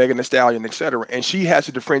 Megan Thee Stallion, etc. And she has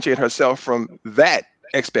to differentiate herself from that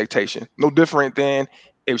expectation. No different than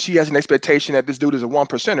if she has an expectation that this dude is a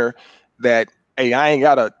 1%er, that, hey, I ain't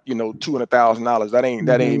got a $200,000. That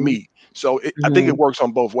ain't me. So I think it works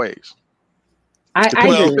on both ways. I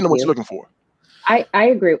agree with what you're looking for. I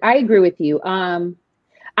agree. I agree with you.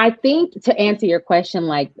 I think to answer your question,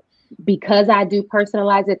 like, because I do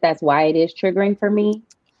personalize it, that's why it is triggering for me.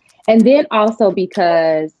 And then also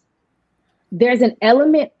because there's an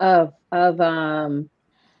element of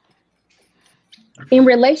in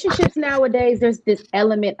relationships nowadays, there's this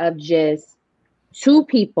element of just two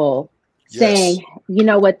people saying, you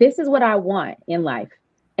know what, this is what I want in life.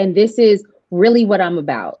 And this is really what I'm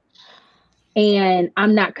about. And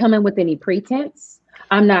I'm not coming with any pretense.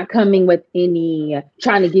 I'm not coming with any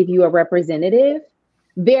trying to give you a representative.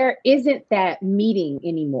 There isn't that meeting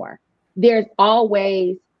anymore. There's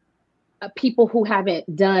always people who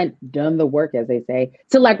haven't done the work, as they say,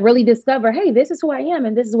 to like really discover, hey, this is who I am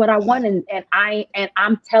and this is what I want, and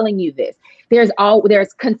I'm telling you this. There's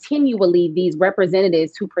continually these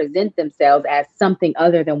representatives who present themselves as something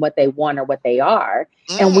other than what they want or what they are,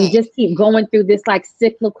 and we just keep going through this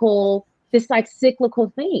cyclical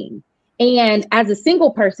thing. And as a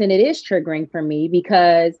single person, it is triggering for me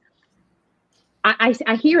because I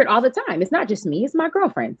hear it all the time. It's not just me; it's my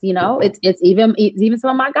girlfriends. It's even some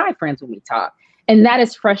of my guy friends when we talk, and that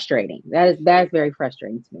is frustrating. That is very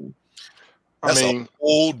frustrating to me. That's a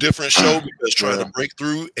whole different show, because trying to break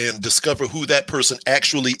through and discover who that person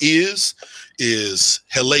actually is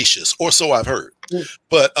hellacious, or so I've heard.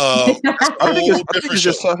 But I think it's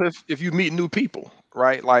just tough if you meet new people,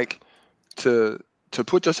 right? Like to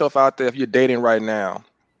put yourself out there. If you're dating right now,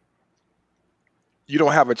 you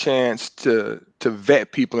don't have a chance to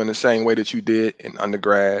vet people in the same way that you did in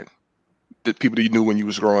undergrad, the people that you knew when you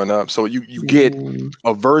was growing up. So you get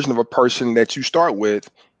a version of a person that you start with,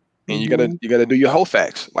 and you gotta do your whole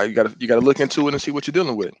facts. Like you gotta look into it and see what you're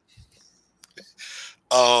dealing with.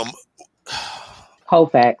 Whole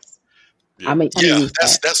facts. Yeah,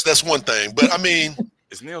 that's one thing. But I mean,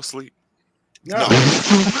 is Neil asleep? No.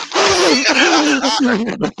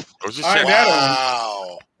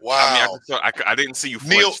 Wow. I mean, I didn't see you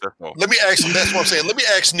flinch. Neil, let me ask. That's what I'm saying. Let me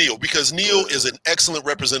ask Neil, because Neil is an excellent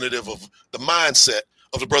representative of the mindset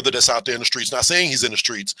of the brother that's out there in the streets. Not saying he's in the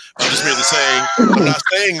streets. I'm just merely saying. I'm not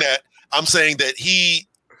saying that. I'm saying that he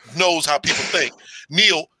knows how people think.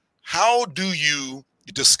 Neil, how do you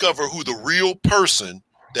discover who the real person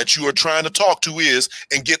that you are trying to talk to is,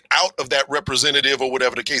 and get out of that representative or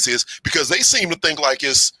whatever the case is? Because they seem to think like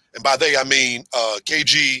it's, and by they I mean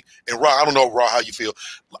KG and Ra. I don't know, Ra, how you feel.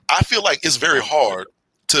 I feel like it's very hard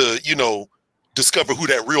to, discover who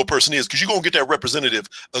that real person is, because you're gonna get that representative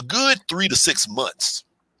a good 3 to 6 months.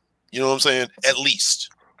 You know what I'm saying? At least.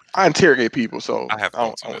 I interrogate people, so I have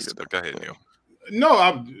thoughts on this. Go ahead, Neil. No,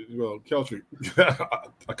 Keltry,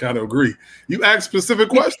 I kind of agree. You ask specific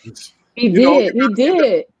questions. He did. You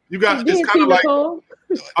got. It's kind of like.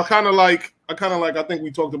 I kind of like. I think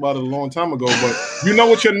we talked about it a long time ago, but you know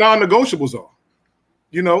what your non-negotiables are.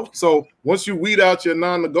 So once you weed out your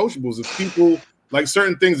non-negotiables, if people like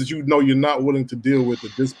certain things that you're not willing to deal with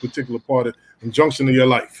at this particular part of junction of your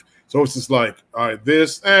life. So it's just like, all right,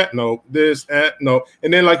 this, no, this, no.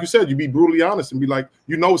 And then, like you said, you be brutally honest and be like,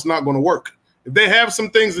 it's not going to work. If they have some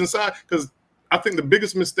things inside, because I think the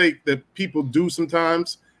biggest mistake that people do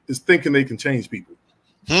sometimes is thinking they can change people.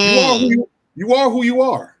 You are who you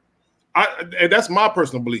are. And that's my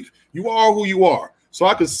personal belief. You are who you are. So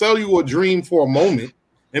I could sell you a dream for a moment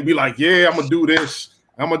and be like, yeah, I'm going to do this,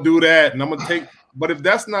 I'm going to do that, and I'm going to take. But if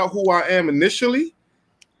that's not who I am initially,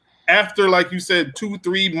 after, like you said,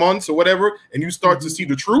 2-3 months or whatever, and you start to see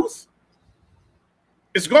the truth,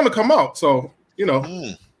 it's going to come out. So,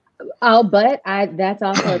 Oh, but that's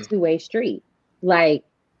also a two-way street. Like,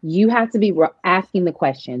 you have to be asking the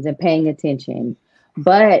questions and paying attention,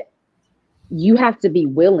 but you have to be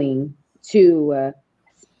willing to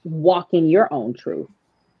walk in your own truth,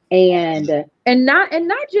 and not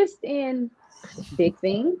just in big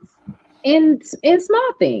things, in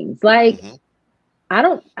small things. Like,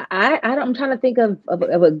 I'm trying to think of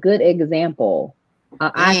a good example.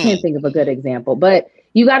 I can't think of a good example, but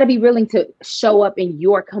you got to be willing to show up in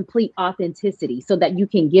your complete authenticity so that you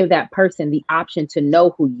can give that person the option to know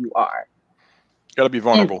who you are. Got to be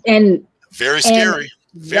vulnerable. And very scary.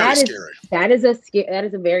 Very scary. That is a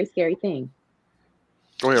very scary thing.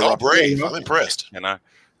 Go ahead, Rob. Brave. I'm impressed.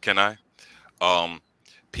 Can I?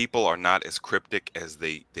 People are not as cryptic as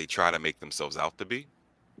they try to make themselves out to be.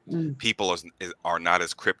 People are not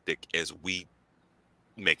as cryptic as we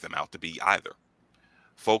make them out to be either.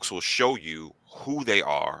 Folks will show you who they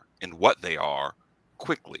are and what they are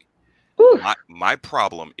quickly. My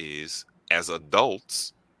problem is, as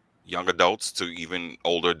adults, young adults to even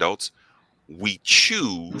older adults, we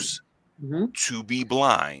choose to be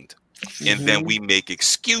blind, and then we make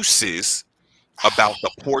excuses about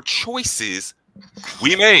the poor choices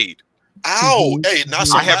we made. Ow! Hey, not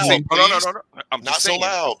so loud. No. I'm not so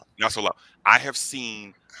loud. Not so loud. I have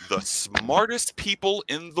seen the smartest people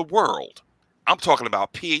in the world. I'm talking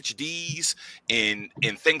about PhDs in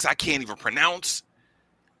things I can't even pronounce.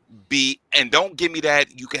 And don't give me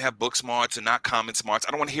that you can have book smarts and not common smarts.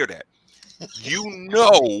 I don't want to hear that.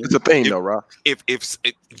 It's a thing, though, Rob. If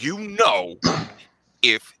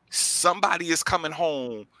somebody is coming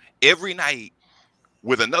home every night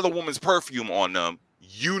with another woman's perfume on them,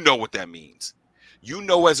 you know what that means.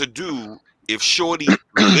 As a dude, if shorty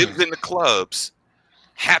lives in the clubs,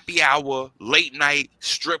 happy hour, late night,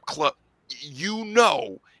 strip club,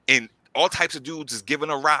 and all types of dudes is giving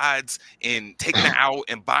her rides and taking her out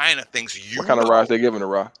and buying her things. What kind of rides they giving her,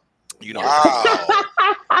 Rob?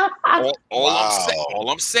 All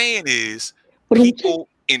I'm saying is people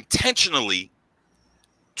intentionally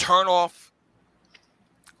turn off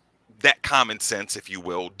that common sense, if you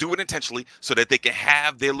will, do it intentionally so that they can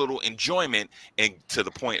have their little enjoyment, and to the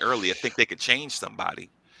point earlier, think they could change somebody.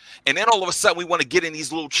 And then all of a sudden we want to get in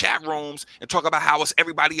these little chat rooms and talk about how it's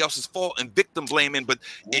everybody else's fault and victim blaming, but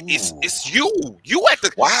it's you. You at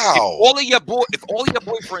the wow. If all of your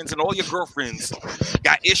boyfriends and all your girlfriends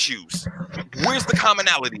got issues, where's the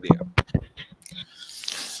commonality there?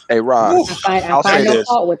 Hey, Rob, I'll say no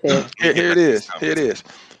fault with it. Here it is.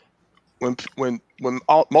 When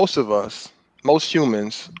most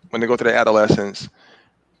humans, when they go through their adolescence,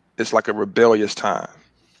 it's like a rebellious time.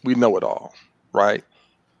 We know it all, right?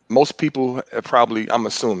 Most people have probably, I'm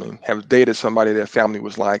assuming, have dated somebody their family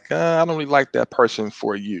was like, I don't really like that person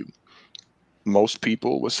for you. Most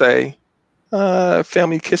people would say,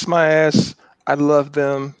 Family kiss my ass. I love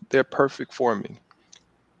them. They're perfect for me.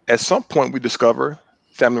 At some point, we discover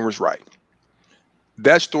family was right.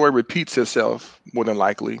 That story repeats itself more than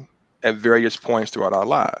likely at various points throughout our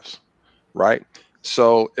lives, right?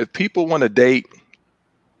 So if people want to date,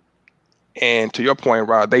 and to your point,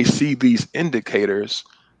 Rod, they see these indicators,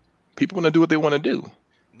 people want to do what they want to do.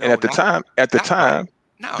 No, And at the time,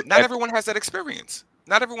 not everyone has that experience.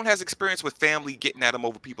 Not everyone has experience with family getting at them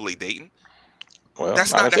over people they dating. Well,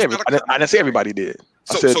 I didn't say everybody did.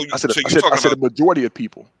 I said the majority of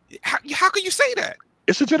people. How can you say that?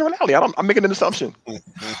 It's a generality. I'm making an assumption.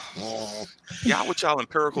 Y'all with y'all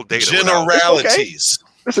empirical data. Generalities.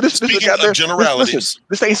 Listen, Speaking of generalities,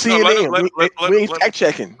 this ain't CNN. We ain't fact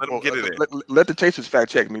checking. Let them get it in. Let the chasers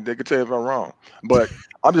fact check me. They can tell if I'm wrong. But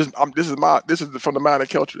this is from the mind of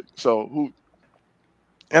Keltrick. So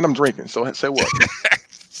and I'm drinking. So say what?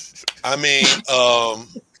 I mean,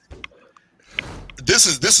 this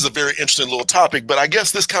is a very interesting little topic, but I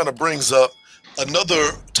guess this kind of brings up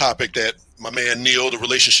another topic that my man Neil, the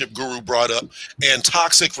relationship guru, brought up, and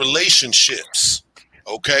toxic relationships.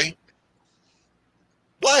 Okay.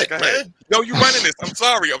 What, man? No, you're running this. I'm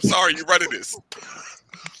sorry. You're running this.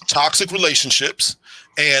 Toxic relationships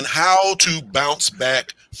and how to bounce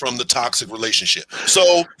back from the toxic relationship.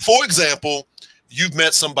 So, for example, you've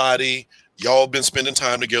met somebody, y'all been spending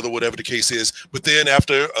time together, whatever the case is, but then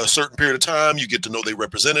after a certain period of time, you get to know their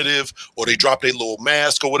representative, or they drop their little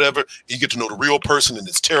mask or whatever, and you get to know the real person, and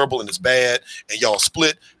it's terrible and it's bad, and y'all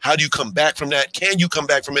split. How do you come back from that? Can you come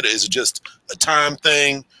back from it? Or is it just a time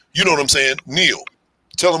thing? You know what I'm saying? Neil,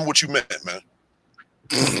 tell them what you meant, man.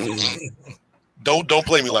 Don't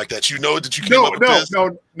play me like that. You know that you came up with this.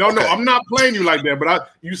 No. I'm not playing you like that, but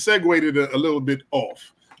you segued it a little bit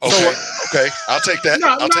off. Okay, okay, I'll take that.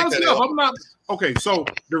 I'll take that. I'm not. Okay, so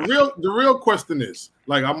the real question is,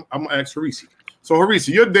 like, I'm gonna ask Harisi. So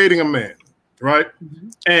Harisi, you're dating a man, right? Mm-hmm.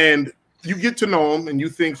 And you get to know him, and you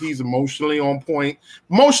think he's emotionally on point,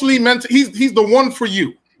 emotionally, mentally, he's the one for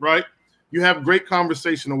you, right? You have great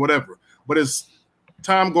conversation or whatever. But as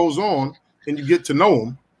time goes on, and you get to know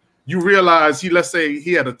him, you realize let's say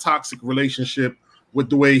he had a toxic relationship with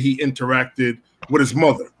the way he interacted with his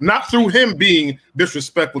mother, not through him being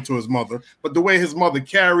disrespectful to his mother, but the way his mother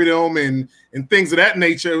carried him and things of that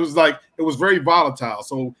nature. It was very volatile.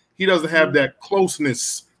 So he doesn't have that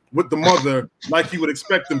closeness with the mother like you would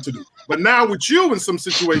expect him to do. But now with you in some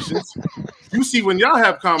situations, you see when y'all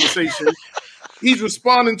have conversations, he's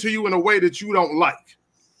responding to you in a way that you don't like.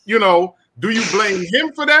 You know, do you blame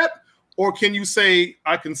him for that? Or can you say,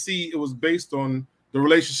 I can see it was based on the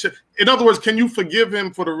relationship? In other words, can you forgive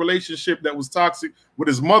him for the relationship that was toxic with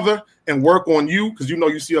his mother and work on you because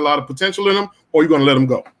you see a lot of potential in him, or are you going to let him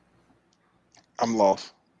go? I'm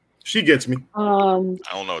lost. She gets me. I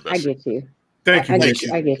don't know. I get you. Thank you. I get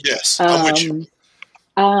you. Yes, I'm with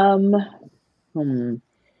you.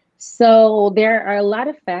 So there are a lot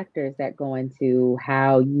of factors that go into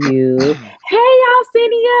how you. Hey,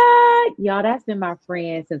 Alcinia! Y'all, that's been my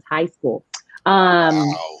friend since high school.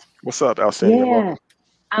 Wow. What's up, Alcinia?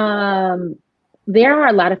 Yeah. There are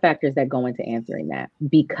a lot of factors that go into answering that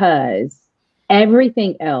because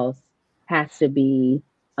everything else has to be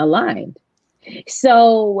aligned.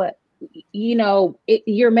 So,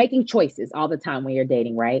 you're making choices all the time when you're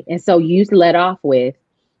dating, right? And so you let off with,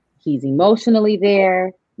 he's emotionally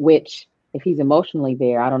there, which if he's emotionally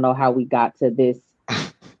there, I don't know how we got to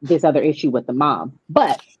this other issue with the mom,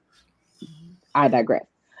 but I digress.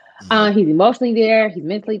 He's emotionally there, he's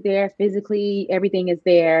mentally there, physically, everything is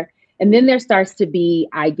there. And then there starts to be,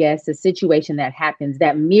 I guess, a situation that happens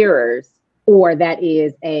that mirrors, or that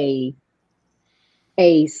is a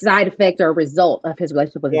side effect or a result of his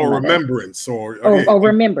relationship with his mother. Remembrance or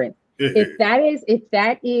remembrance. If that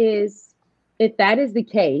is the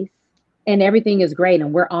case and everything is great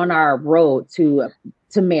and we're on our road to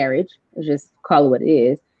marriage, let's just call it what it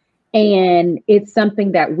is, and it's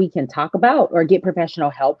something that we can talk about or get professional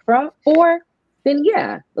help for, then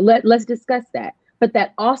yeah, let's discuss that. But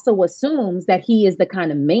that also assumes that he is the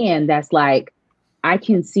kind of man that's like, I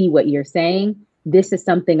can see what you're saying. This is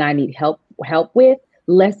something I need help with.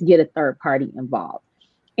 Let's get a third party involved.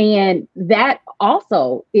 And that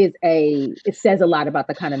also it says a lot about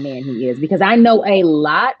the kind of man he is, because I know a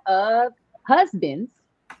lot of husbands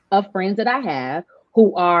of friends that I have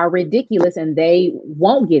who are ridiculous and they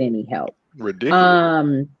won't get any help.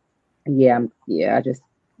 Ridiculous. Yeah. I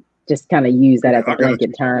just kind of use that as a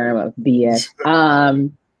blanket term of BS.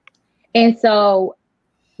 And so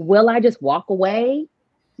will I just walk away?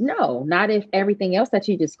 No, not if everything else that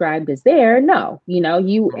you described is there. No,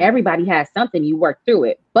 everybody has something, you work through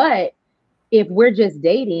it. But if we're just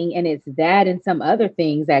dating and it's that and some other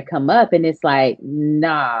things that come up and it's like,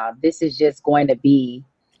 nah, this is just going to be,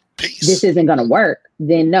 this isn't going to work,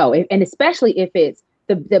 then no. And especially if it's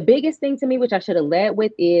the biggest thing to me, which I should have led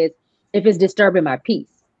with, is if it's disturbing my peace.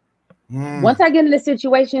 Once I get into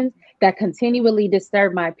situations that continually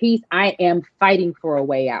disturb my peace, I am fighting for a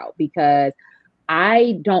way out because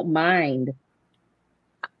I don't mind.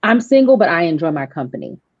 I'm single, but I enjoy my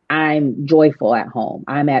company. I'm joyful at home.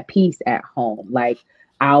 I'm at peace at home. Like,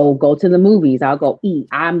 I'll go to the movies. I'll go eat.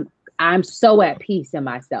 I'm so at peace in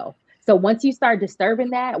myself. So once you start disturbing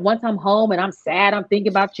that, once I'm home and I'm sad, I'm thinking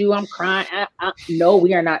about you, I'm crying. No,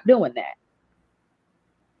 we are not doing that.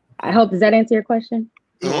 I hope, does that answer your question?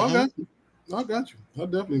 No, I got you. I got you. I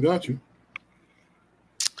definitely got you.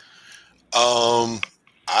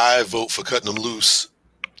 I vote for cutting them loose.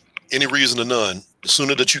 Any reason or none. The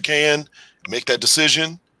sooner that you can make that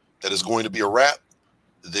decision that is going to be a wrap,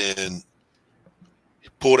 then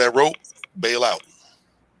pull that rope, bail out.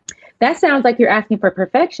 That sounds like you're asking for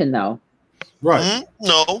perfection, though. Right.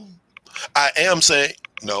 No, I am saying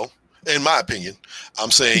no. In my opinion, I'm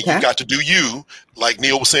saying you got to do you. Like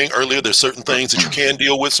Neil was saying earlier, there's certain things that you can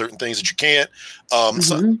deal with, certain things that you can't.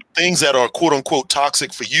 Some things that are quote unquote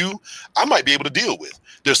toxic for you, I might be able to deal with.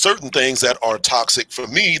 There's certain things that are toxic for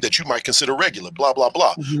me that you might consider regular, blah, blah,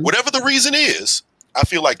 blah. Whatever the reason is, I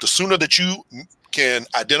feel like the sooner that you can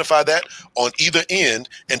identify that on either end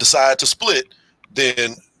and decide to split,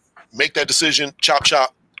 then make that decision, chop,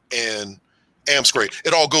 chop, and scrape.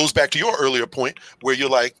 It all goes back to your earlier point where you're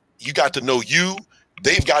like, you got to know you.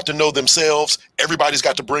 They've got to know themselves. Everybody's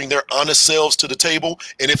got to bring their honest selves to the table.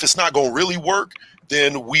 And if it's not going to really work,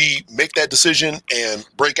 then we make that decision and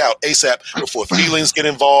break out ASAP before feelings get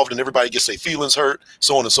involved and everybody gets their feelings hurt,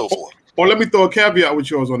 so on and so forth. Or let me throw a caveat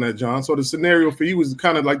with yours on that, John. So the scenario for you is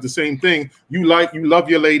kind of like the same thing. You love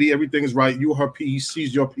your lady. Everything is right. You her piece.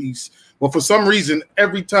 She's your piece. But for some reason,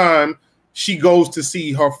 every time she goes to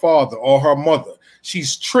see her father or her mother,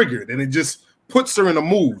 she's triggered and it just puts her in a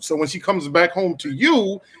mood. So when she comes back home to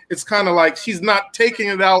you, it's kind of like she's not taking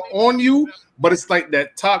it out on you, but it's like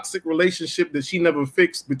that toxic relationship that she never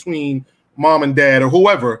fixed between mom and dad or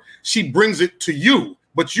whoever. She brings it to you,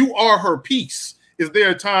 but you are her piece. Is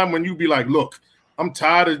there a time when you be like, look, I'm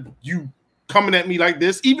tired of you coming at me like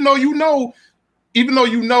this, even though you know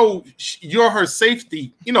you're her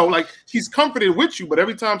safety, like she's comforted with you, but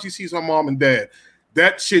every time she sees her mom and dad,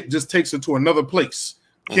 that shit just takes her to another place.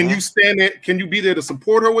 Can you stand there? Can you be there to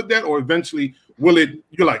support her with that? Or eventually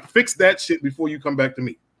you're like, fix that shit before you come back to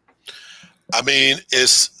me? I mean,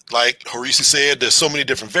 it's like Harisi said, there's so many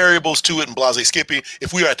different variables to it and blase skippy.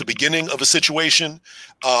 If we are at the beginning of a situation,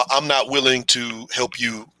 I'm not willing to help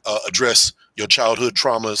you address your childhood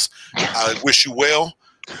traumas. I wish you well.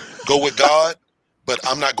 Go with God, but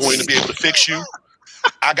I'm not going to be able to fix you.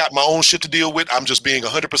 I got my own shit to deal with. I'm just being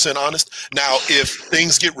 100% honest. Now, if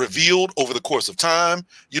things get revealed over the course of time,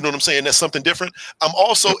 you know what I'm saying? That's something different. I'm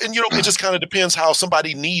also, and it just kind of depends how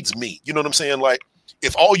somebody needs me. You know what I'm saying? Like,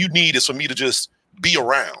 if all you need is for me to just be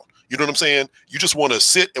around, you know what I'm saying? You just want to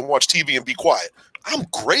sit and watch TV and be quiet. I'm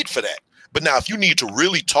great for that. But now if you need to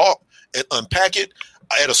really talk and unpack it,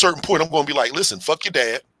 at a certain point, I'm going to be like, listen, fuck your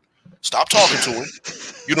dad. Stop talking to him.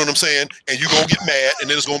 You know what I'm saying? And you're going to get mad and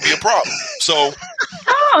then it's going to be a problem. So,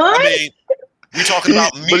 I mean, we're talking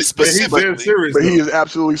about me specifically. But he is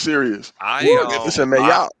absolutely serious. Listen,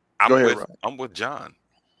 man, I'm with John.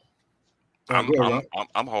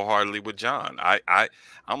 I'm wholeheartedly with John.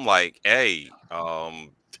 I'm like, hey,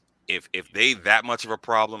 if they that much of a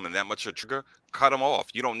problem and that much of a trigger, cut them off.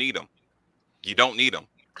 You don't need them. You don't need them.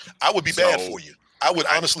 I would be bad for you. I would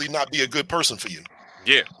honestly not be a good person for you.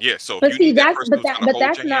 Yeah. So, but see, that's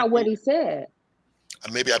not what he said.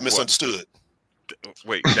 Maybe I misunderstood.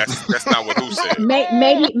 Wait, that's not what who said. Maybe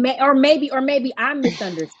I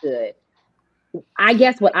misunderstood. I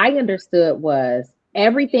guess what I understood was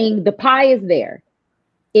everything. The pie is there.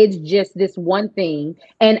 It's just this one thing,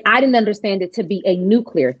 and I didn't understand it to be a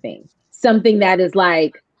nuclear thing. Something that is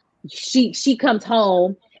like she comes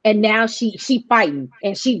home and now she fighting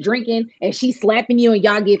and she drinking and she slapping you and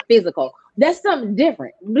y'all get physical. That's something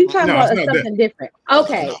different. We talking about something different.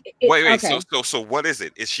 Okay. Wait. Okay. So what is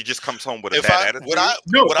it? Is she just comes home with a bad attitude? What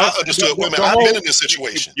I understood, women, I've been in this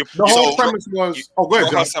situation. The whole premise was, go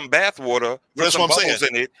ahead, John. Some bath water. That's what I'm saying.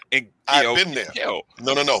 In it, and, I've been there. No.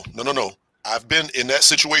 I've been in that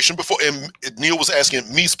situation before. And Neil was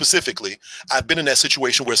asking me specifically. I've been in that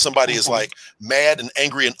situation where somebody is like mad and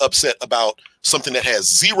angry and upset about something that has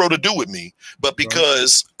zero to do with me, but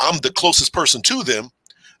because I'm the closest person to them,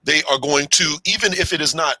 they are going to, even if it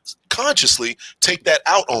is not consciously, take that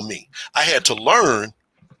out on me. I had to learn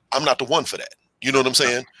I'm not the one for that. You know what I'm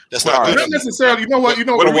saying? That's not Not good. necessarily. You know what?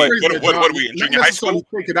 What are we in junior high school?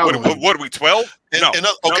 What are we, 12? Okay, No.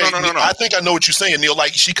 I think I know what you're saying, Neil.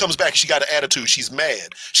 Like, she comes back, she got an attitude, she's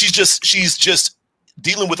mad. She's just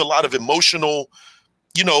dealing with a lot of emotional,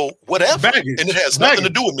 whatever. Baggage. And it has nothing to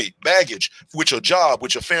do with me. Baggage, with your job,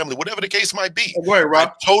 with your family, whatever the case might be. Right, Rob.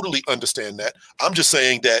 I totally understand that. I'm just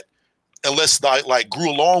saying that unless I grew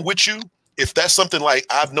along with you, if that's something like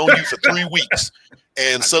I've known you for 3 weeks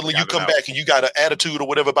and suddenly you come back and you got an attitude or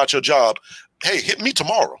whatever about your job, hey, hit me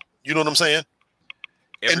tomorrow. You know what I'm saying?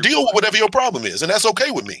 And deal with whatever your problem is. And that's okay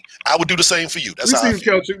with me. I would do the same for you. That's how I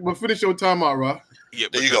feel. Kelchick, but finish your time out, Rob. Yeah,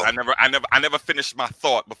 there you go. I never finished my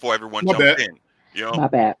thought before everyone My jumped bad. in. My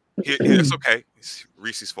bad. It's okay. It's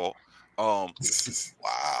Reese's fault. Wow.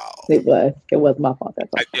 It was my fault.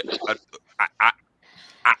 That's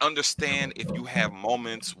I understand if you have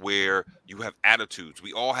moments where you have attitudes.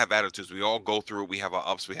 We all have attitudes. We all go through it. We have our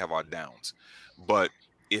ups. We have our downs. But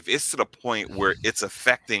if it's to the point where it's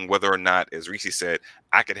affecting whether or not, as Reese said,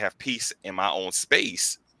 I could have peace in my own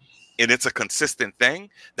space, and it's a consistent thing,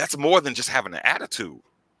 that's more than just having an attitude.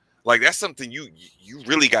 Like, that's something you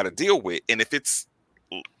really got to deal with. And if it's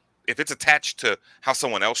attached to how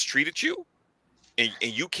someone else treated you, and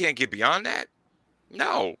you can't get beyond that,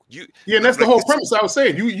 no, and that's the whole premise. I was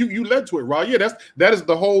saying you led to it, Rod. Yeah, that is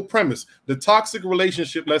the whole premise. The toxic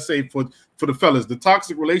relationship, let's say for the fellas, the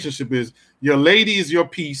toxic relationship is your lady is your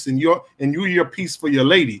piece, and you're your piece for your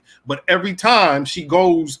lady. But every time she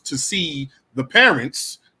goes to see the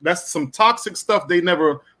parents, that's some toxic stuff they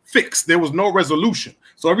never fixed. There was no resolution.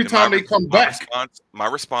 So every time they come back, my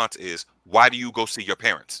response is, why do you go see your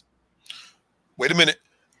parents? Wait a minute.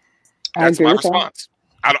 That's my response.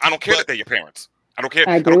 I don't care that they're your parents. I don't care.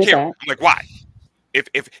 I don't care. I'm like, why? If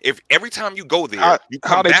every time you go there, you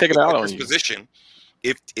come back in this position.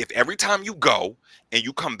 If every time you go and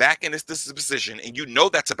you come back in this position and you know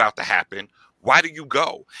that's about to happen, why do you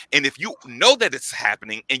go? And if you know that it's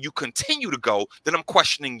happening and you continue to go, then I'm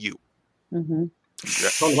questioning you. Mm-hmm.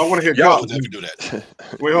 Yeah. I want to hear y'all never do that.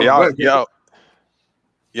 Wait,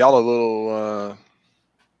 y'all a little.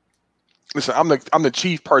 Listen, I'm the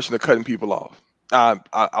chief person of cutting people off.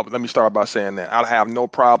 Let me start by saying that I have no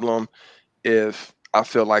problem if I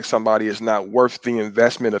feel like somebody is not worth the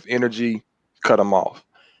investment of energy, cut them off.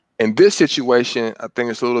 In this situation, I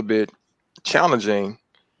think it's a little bit challenging.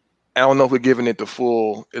 I don't know if we're giving it its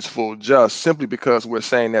full just, simply because we're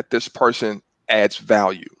saying that this person adds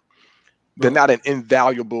value. They're not an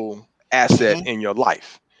invaluable asset in your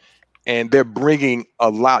life, and they're bringing a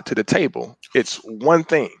lot to the table. It's one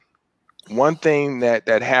thing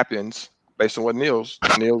that happens. Based on what Neil's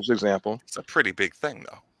example, it's a pretty big thing,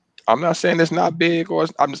 though. I'm not saying it's not big, or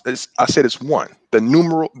I said it's one. The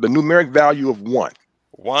numeric value of 1.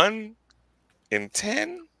 1 in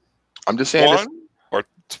 10. I'm just saying 1 or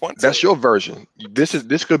 20. That's your version. This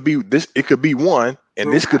could be 1,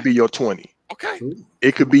 and this could be your 20. Okay.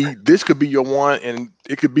 This could be your 1, and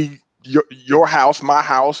it could be your house, my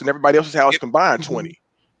house, and everybody else's house combined 20.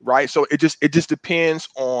 Right. So it just depends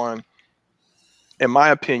on, in my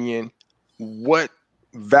opinion, what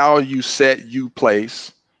value set you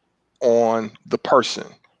place on the person.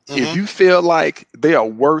 If you feel like they are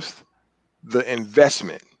worth the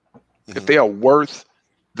investment, if they are worth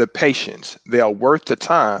the patience, they are worth the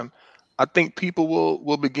time, I think people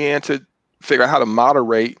will begin to figure out how to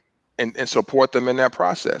moderate and support them in that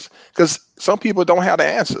process. Because some people don't have the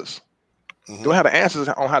answers. Don't have the answers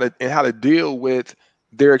on how to deal with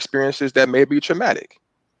their experiences that may be traumatic.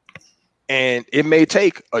 And it may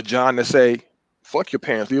take a John to say, fuck your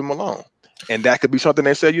parents, leave them alone. And that could be something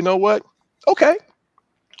they said, you know what? Okay.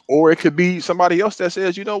 Or it could be somebody else that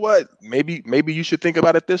says, you know what? Maybe you should think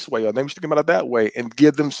about it this way, or maybe you should think about it that way, and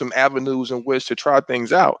give them some avenues in which to try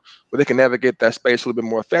things out where they can navigate that space a little bit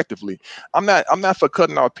more effectively. I'm not for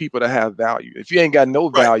cutting off people that have value. If you ain't got no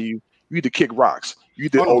value, you need to kick rocks. You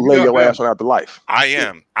need to lay your ass on out the life. I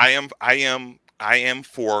am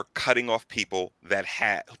for cutting off people that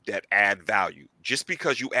add value. Just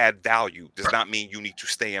because you add value does not mean you need to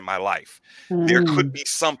stay in my life. There could be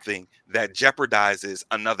something that jeopardizes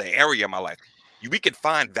another area of my life. We can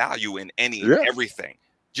find value in and everything.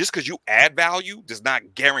 Just because you add value does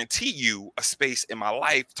not guarantee you a space in my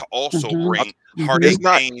life to also bring heartache,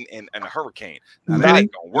 pain, and a hurricane. Now, that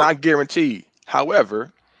ain't gonna work. Not guaranteed.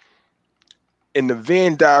 However, in the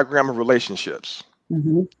Venn diagram of relationships,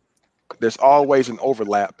 there's always an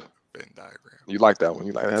overlap. Venn diagram. You like that one?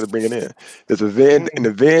 You like how to bring it in? There's a Venn in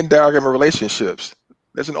the Venn diagram of relationships.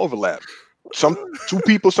 There's an overlap. Two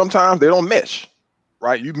people sometimes they don't mesh,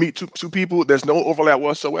 right? You meet two people, there's no overlap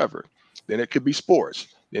whatsoever. Then it could be sports.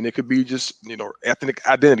 Then it could be just, ethnic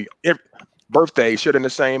identity. Birthday shared in the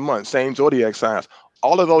same month, same zodiac signs.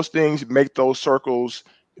 All of those things make those circles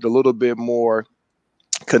a little bit more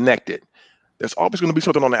connected. There's always going to be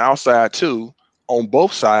something on the outside too, on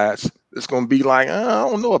both sides. It's going to be like, I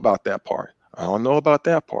don't know about that part. I don't know about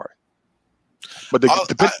that part. But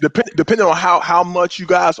depending on how much you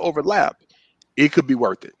guys overlap, it could be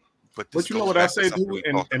worth it. But you know what I say, dude,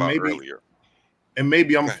 and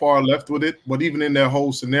maybe I'm far left with it. But even in that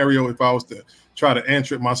whole scenario, if I was to try to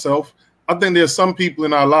answer it myself, I think there's some people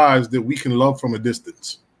in our lives that we can love from a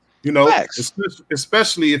distance.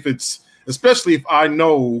 Especially if I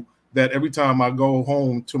know that every time I go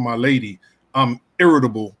home to my lady, I'm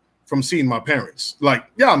irritable from seeing my parents. Like,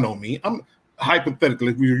 y'all know me. I'm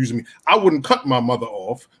hypothetically, if we were using me, I wouldn't cut my mother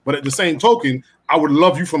off, but at the same token, I would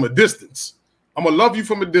love you from a distance. I'm gonna love you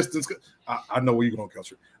from a distance. I know where you're gonna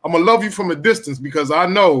catch it. I'm gonna love you from a distance because I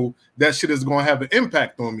know that shit is gonna have an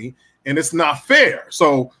impact on me, and it's not fair.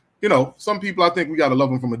 So, some people, I think we gotta love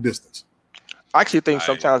them from a distance. I actually think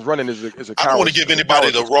sometimes running is a I don't want to give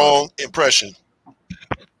anybody the wrong impression.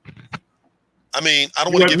 I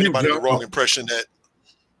don't want to give anybody the wrong impression that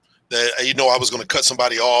I was going to cut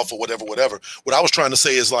somebody off or whatever. What I was trying to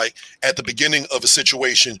say is, like, at the beginning of a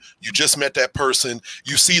situation, you just met that person,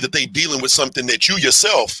 you see that they dealing with something that you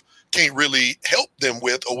yourself can't really help them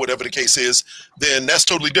with, or whatever the case is, then that's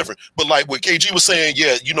totally different. But like what KG was saying,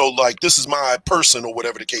 like, this is my person, or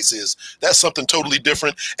whatever the case is, that's something totally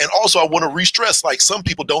different. And also, I want to re-stress, like, some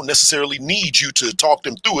people don't necessarily need you to talk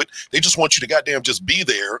them through it. They just want you to goddamn just be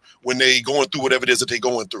there when they going through whatever it is that they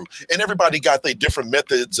going through. And everybody got their different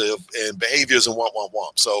methods and behaviors and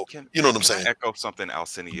womp. So, you know what I'm saying? Echo something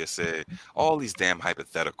Alcinia said. All these damn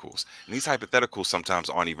hypotheticals. And these hypotheticals sometimes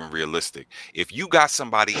aren't even realistic. If you got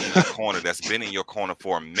somebody in your corner that's been in your corner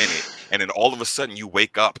for a minute, and then all of a sudden you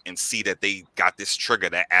wake up and see that they got this trigger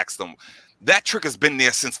that asks them, that trigger's been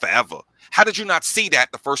there since forever. How did you not see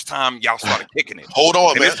that the first time y'all started kicking it? Hold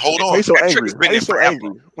on, man. Hold on. Why are you so angry? Why are you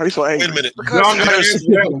so angry? Wait a minute.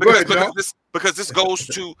 Because this goes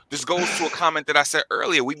to a comment that I said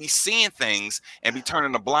earlier. We be seeing things and be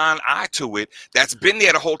turning a blind eye to it that's been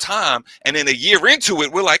there the whole time, and then a year into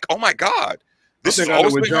it, we're like, oh my God, this is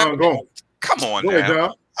always been happening. Come on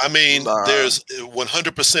now. There's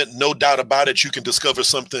 100% no doubt about it. You can discover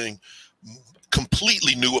something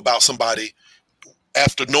completely new about somebody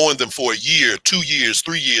after knowing them for a year, 2 years,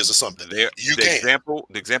 3 years, or something. The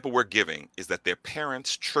example we're giving is that their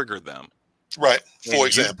parents trigger them. Right. For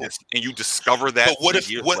example. And you discover that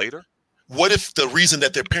years later? What if the reason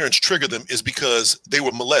that their parents trigger them is because they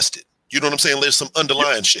were molested? You know what I'm saying? There's some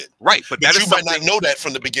underlying shit. Right. But you might not know that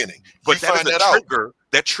from the beginning. But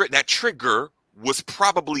that trigger was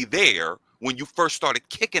probably there when you first started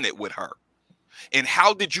kicking it with her. And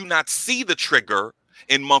how did you not see the trigger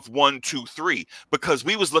in month 1, 2, 3? Because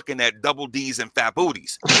we was looking at double D's and fat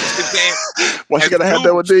booties. Well, you gotta have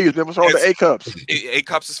double D's. What's wrong with the A cups? A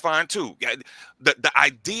cups is fine too. The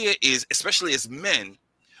idea is, especially as men,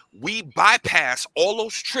 we bypass all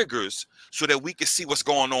those triggers so that we can see what's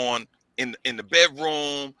going on in the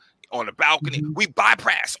bedroom, on the balcony. We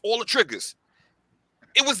bypass all the triggers.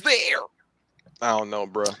 It was there. I don't know,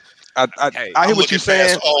 bro. I hear what you're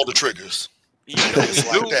saying. All the triggers.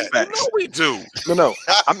 We do. No.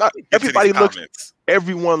 I'm not.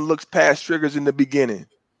 Everyone looks past triggers in the beginning.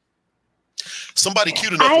 Somebody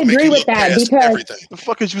cute enough. I agree with that because everything. The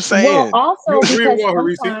fuck is you saying? Well, also because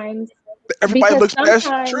sometimes everybody looks past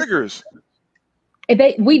triggers.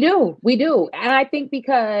 We do, and I think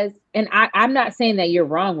because, and I'm not saying that you're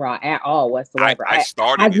wrong, Raw, at all whatsoever. I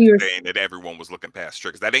started saying that everyone was looking past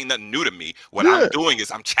triggers. That ain't nothing new to me. What I'm doing is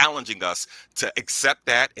I'm challenging us to accept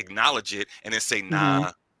that, acknowledge it, and then say,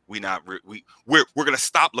 nah, we're gonna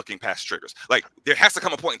stop looking past triggers. Like, there has to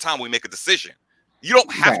come a point in time when we make a decision. You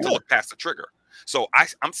don't have to look past the trigger. So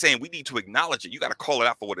I'm saying we need to acknowledge it. You got to call it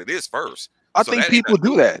out for what it is first. I think people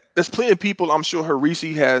do that. There's plenty of people. I'm sure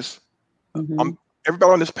Harisi has.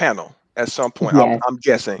 Everybody on this panel at some point, I'm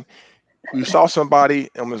guessing, you saw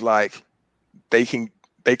somebody and was like, they can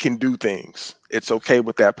do things. It's okay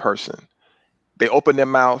with that person. They open their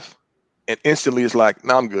mouth and instantly it's like,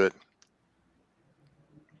 no, I'm good.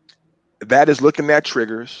 That is looking at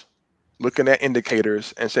triggers, looking at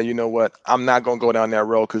indicators and saying, you know what, I'm not going to go down that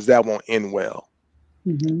road because that won't end well.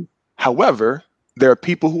 However, there are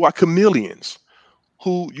people who are chameleons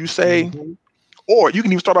who you say, or you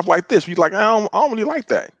can even start off like this. You're like, I don't really like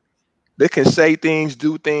that. They can say things,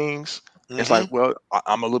 do things. It's like, well,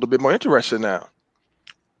 I'm a little bit more interested now.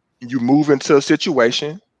 You move into a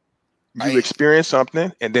situation, you experience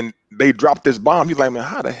something, and then they drop this bomb. You're like, man,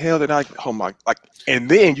 how the hell did I? Oh my! And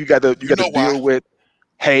then you got to deal with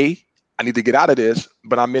hey, I need to get out of this,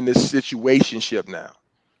 but I'm in this situationship now.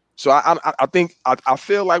 So I think I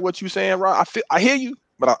feel like what you're saying, Rob. I hear you,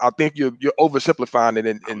 but I think you're oversimplifying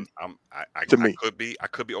it. To me, I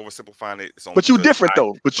could be oversimplifying it. But you different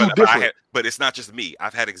though. But you different. But it's not just me.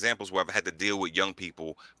 I've had examples where I've had to deal with young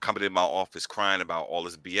people coming in my office crying about all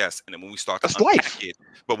this BS, and then when we start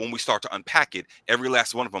to unpack it, every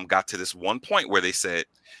last one of them got to this one point where they said,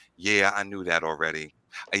 "Yeah, I knew that already.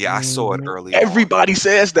 Yeah, I saw it earlier." Everybody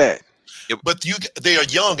says that. But they are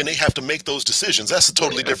young and they have to make those decisions. That's a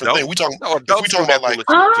totally different thing. We talking about like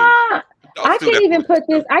I can't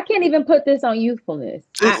even put this on youthfulness.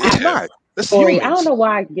 It's not. Story. I don't know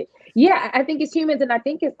why. I think it's humans, and I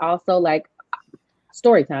think it's also like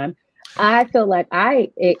story time. I feel like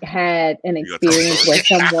I had an experience where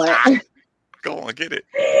someone go on, get it.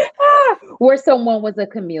 Where someone was a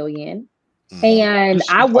chameleon, and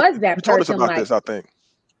I was that person. Told us about this, I think.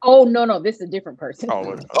 Oh no, this is a different person.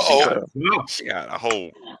 She got a whole.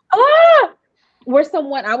 Where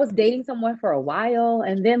I was dating someone for a while,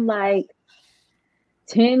 and then like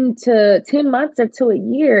 10 months or to a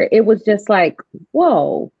year, it was just like,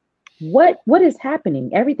 whoa, what is happening?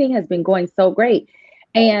 Everything has been going so great,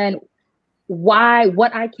 and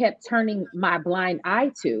what I kept turning my blind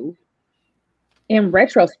eye to, in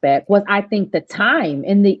retrospect, was I think the time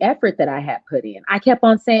and the effort that I had put in. I kept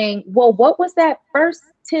on saying, well, what was that first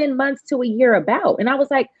 10 months to a year about? And I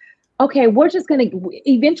was like, okay,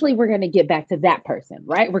 eventually we're going to get back to that person,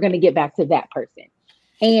 right? We're going to get back to that person.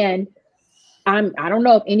 And I don't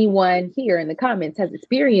know if anyone here in the comments has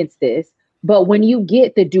experienced this, but when you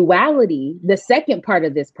get the duality, the second part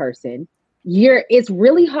of this person, it's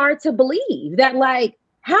really hard to believe that, like,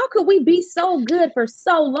 how could we be so good for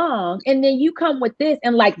so long? And then you come with this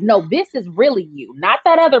and like, no, this is really you, not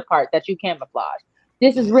that other part that you camouflage.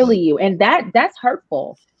 This is really you. And that's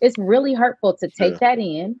hurtful. It's really hurtful to take that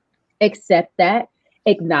in, accept that,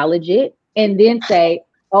 acknowledge it, and then say,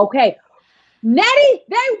 okay, Nettie,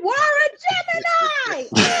 they were a Gemini.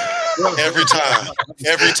 Every time.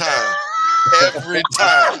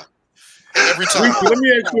 Let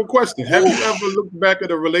me ask you a question. Have you ever looked back at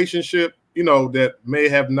a relationship, that may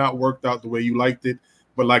have not worked out the way you liked it,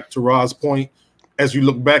 but like Taraz's point, as you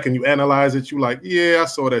look back and you analyze it, you like, yeah, I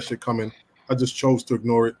saw that shit coming. I just chose to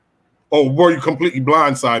ignore it. Or were you completely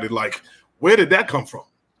blindsided? Like, where did that come from?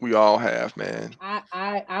 We all have, man.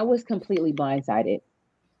 I was completely blindsided.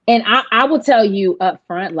 And I will tell you up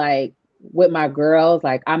front, like with my girls,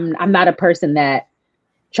 like I'm not a person that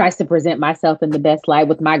tries to present myself in the best light.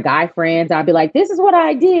 With my guy friends, I'll be like, this is what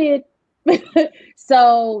I did.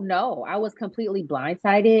 So no, I was completely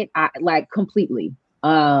blindsided. Completely.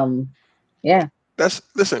 Yeah.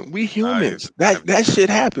 Listen, we humans. That shit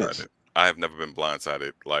happens. I have never been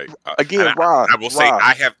blindsided. Like again, Rob. I will say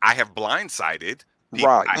I have blindsided.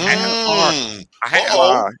 Rob,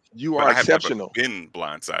 you are exceptional. I have never been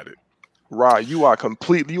blindsided. Rob, you are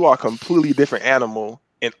completely different animal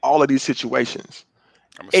in all of these situations,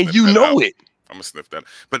 and you know it. I'm gonna sniff that.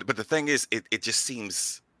 But the thing is, it just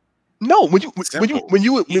seems. No, when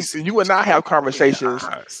you and I have conversations,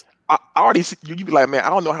 I already see you be like, man, I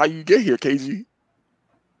don't know how you get here, KG.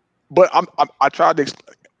 But I tried to.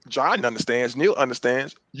 John understands. Neil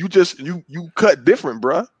understands. You cut different,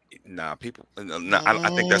 bruh. Nah, people. I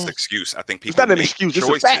think that's an excuse. I think people. It's not an excuse. It's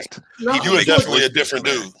a fact. You are definitely a different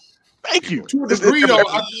dude. Thank you. To a degree, though,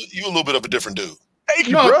 you a little bit of a different dude. Thank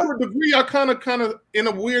you, bro. To a degree, I kind of, in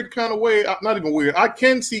a weird kind of way, not even weird. I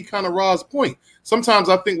can see kind of Ra's point. Sometimes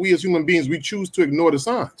I think we as human beings, we choose to ignore the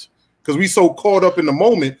signs because we so caught up in the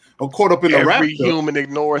moment or caught up in the rapture. Every human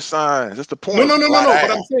ignores signs. That's the point. No.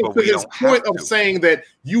 But I'm saying to his point of saying that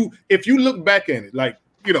if you look back at it, like,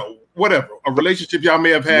 whatever, a relationship y'all may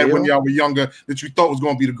have had when y'all were younger that you thought was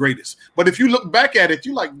going to be the greatest. But if you look back at it,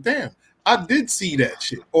 you're like, damn, I did see that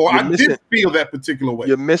shit, or I did feel that particular way.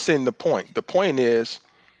 You're missing the point. The point is,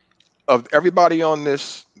 of everybody on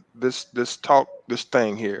this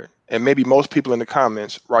thing here, and maybe most people in the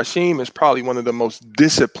comments, Rasheem is probably one of the most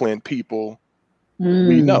disciplined people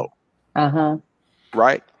we know.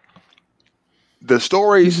 Right? The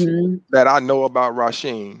stories that I know about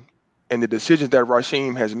Rasheem and the decisions that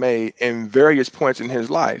Rasheem has made in various points in his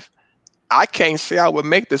life, I can't say I would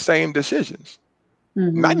make the same decisions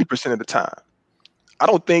 90% of the time. I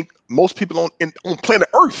don't think most people on planet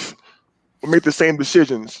Earth will make the same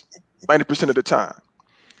decisions 90% of the time.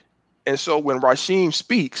 And so when Rasheem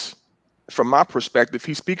speaks, from my perspective,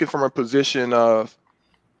 he's speaking from a position of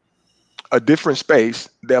a different space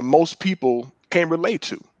that most people can't relate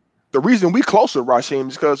to. The reason we closer to Rasheem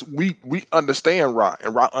is because we understand Ra,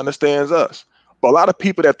 and Ra understands us. But a lot of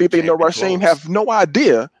people that think they know Rasheem have no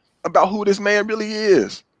idea about who this man really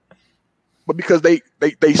is. But because they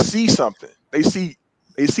see something. They see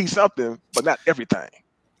something, but not everything.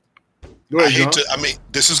 I hate to, I mean,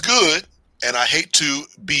 this is good, and I hate to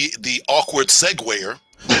be the awkward seguer,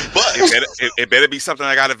 but it better be something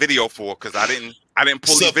I got a video for, because I didn't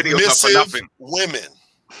pull these videos up for nothing.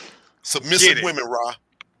 Submissive women, Ra.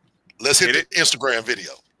 Let's hit the Instagram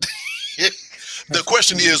video. The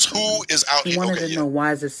question is, who is out here? He wanted to know,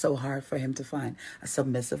 why is it so hard for him to find a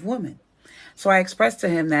submissive woman? So I expressed to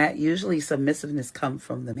him that usually submissiveness comes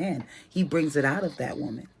from the man. He brings it out of that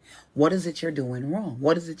woman. What is it you're doing wrong?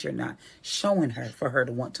 What is it you're not showing her for her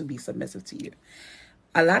to want to be submissive to you?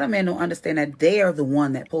 A lot of men don't understand that they are the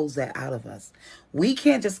one that pulls that out of us. We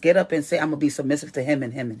can't just get up and say, I'm going to be submissive to him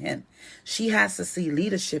and him and him. She has to see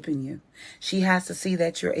leadership in you. She has to see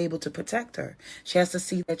that you're able to protect her. She has to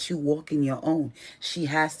see that you walk in your own. She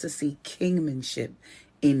has to see kingmanship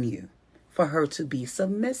in you for her to be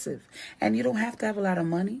submissive. And you don't have to have a lot of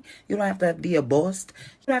money. You don't have to be a boss.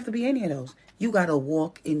 You don't have to be any of those. You got to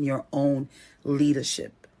walk in your own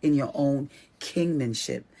leadership, in your own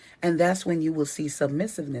kingmanship. And that's when you will see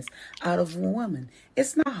submissiveness out of a woman.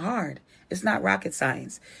 It's not hard. It's not rocket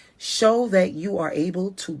science. Show that you are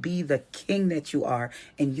able to be the king that you are,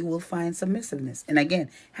 and you will find submissiveness. And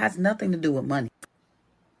again, has nothing to do with money.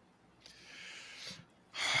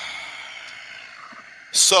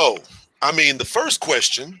 So, I mean, the first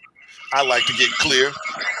question I like to get clear: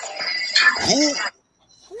 who?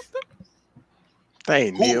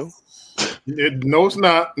 Hey, Neil. No, it's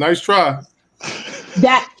not. Nice try.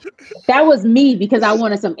 That was me, because I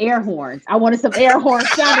wanted some air horns. I wanted some air horn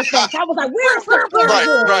sound effects. I was like, where's the air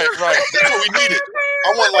horn? Right. That's what we needed.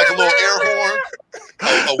 I want like a little air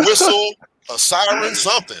horn, a whistle, a siren,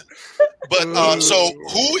 something. But so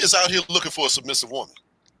who is out here looking for a submissive woman?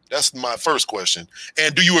 That's my first question.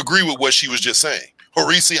 And do you agree with what she was just saying?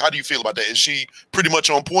 Horisi, how do you feel about that? Is she pretty much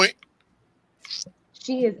on point?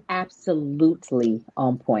 She is absolutely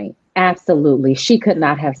on point. Absolutely. She could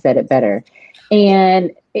not have said it better.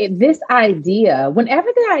 And this idea, whenever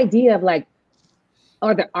the idea of like,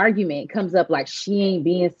 or the argument comes up like she ain't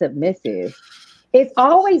being submissive, it's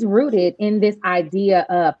always rooted in this idea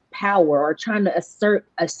of power or trying to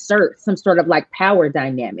assert some sort of like power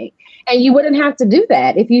dynamic. And you wouldn't have to do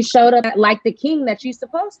that if you showed up like the king that you're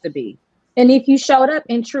supposed to be. And if you showed up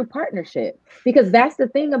in true partnership, because that's the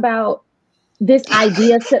thing about this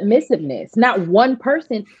idea of submissiveness. Not one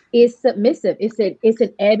person is submissive. It's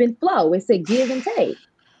an ebb and flow. It's a give and take.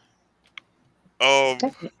 Go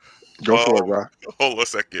for it, Rob. Hold on a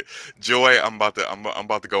second, Joy. I'm about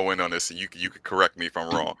to go in on this, and you can correct me if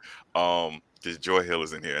I'm wrong. Because Joy Hill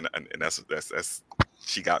is in here, and that's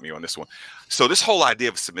she got me on this one. So this whole idea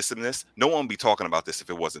of submissiveness, no one would be talking about this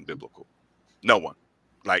if it wasn't biblical. No one.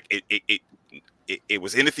 Like it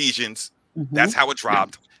was in Ephesians. Mm-hmm. That's how it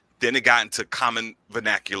dropped. Then it got into common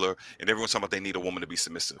vernacular, and everyone's talking about they need a woman to be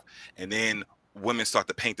submissive. And then women start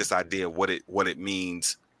to paint this idea of what it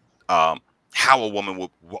means, how a woman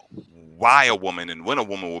will, why a woman and when a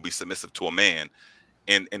woman will be submissive to a man,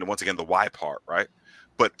 and once again the why part, right?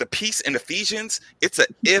 But the piece in Ephesians, it's a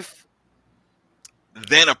if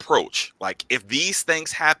then approach. Like if these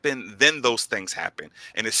things happen, then those things happen,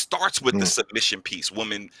 and it starts with the submission piece.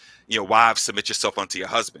 Women, wives, submit yourself unto your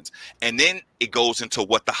husbands, and then it goes into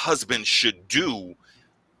what the husband should do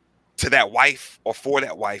to that wife or for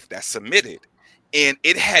that wife that's submitted. And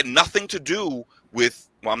it had nothing to do with,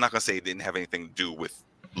 well, I'm not gonna say it didn't have anything to do with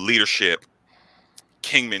leadership,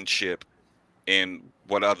 kingmanship, and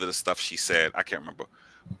what other stuff she said, I can't remember,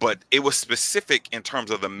 but it was specific in terms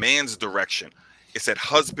of the man's direction. It said,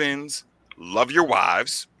 husbands, love your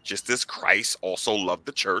wives, just as Christ also loved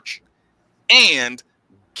the church and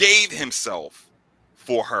gave himself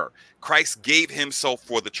for her. Christ gave himself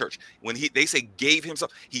for the church. When they say gave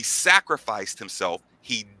himself, he sacrificed himself.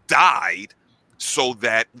 He died so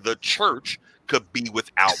that the church could be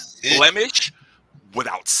without blemish,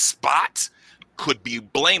 without spot, could be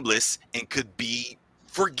blameless, and could be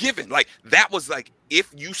forgiven. Like that was like, if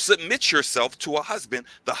you submit yourself to a husband,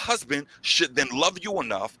 the husband should then love you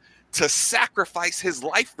enough to sacrifice his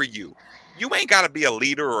life for you. You ain't got to be a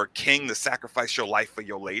leader or a king to sacrifice your life for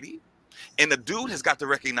your lady. And the dude has got to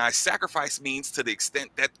recognize sacrifice means to the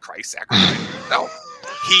extent that Christ sacrificed himself.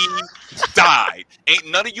 He died. Ain't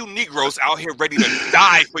none of you Negroes out here ready to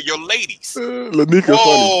die for your ladies. Lanika's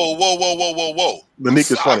whoa.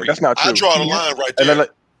 Lanika's funny. That's not true. I draw the line right there.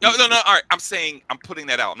 No. All right, I'm putting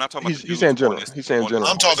that out. I'm not talking about. He's saying general. He's saying general.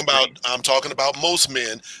 I'm talking about most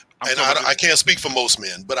men, and I can't speak for most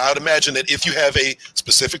men, but I would imagine that if you have a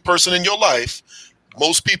specific person in your life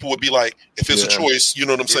most people would be like, if it's a choice, you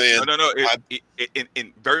know what I'm saying? No.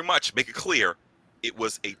 It very much make it clear, it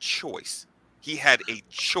was a choice. He had a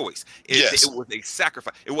choice. It was a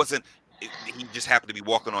sacrifice. It wasn't. He just happened to be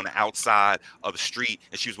walking on the outside of the street,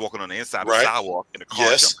 and she was walking on the inside of the sidewalk, and the car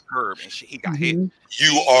jumped the curb, and he got hit.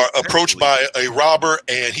 You are approached by a robber,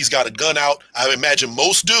 and he's got a gun out. I imagine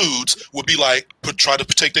most dudes would be like, try to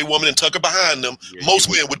protect their woman and tuck her behind them. Most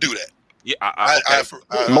men would do that. Yeah,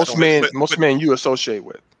 most men you associate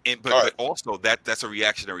with. But also that's a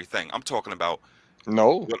reactionary thing. I'm talking about.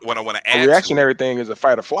 No, when I want to add, a reactionary thing is a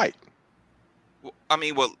fight or flight. I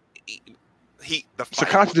mean, it's a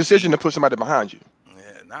conscious decision to put somebody behind you.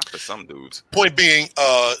 Yeah, not for some dudes. Point being,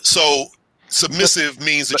 so submissive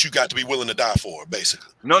means that you got to be willing to die for her,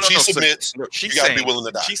 basically. No. She submits. You got to be willing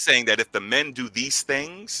to die. She's saying that if the men do these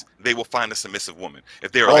things, they will find a submissive woman.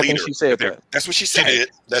 If they're a leader, she said that. That's what she said. She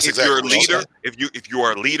did. That's if exactly you're a what she leader, said. if you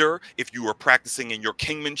are a leader, if you are practicing in your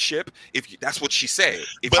kingmanship, that's what she said.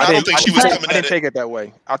 But I don't think she was coming at it. I didn't take it that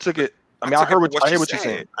way. I took it. I mean, I hear what you're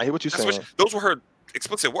saying. I hear what you're saying. Those were her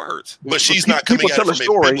explicit words. But she's not coming at it from a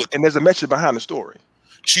story, and there's a message behind the story.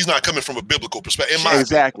 She's not coming from a biblical perspective.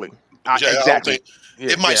 Exactly. Exactly.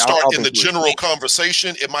 It might start in the general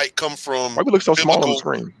conversation. It might come from. Why we look so small on the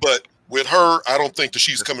screen? But with her, I don't think that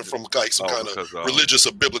she's coming from like some kind of religious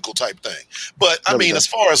or biblical type thing. But I mean, as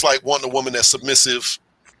far as like wanting a woman that's submissive,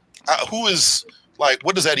 who is like,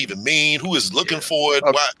 what does that even mean? Who is looking for it?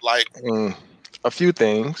 A few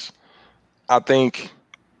things. I think.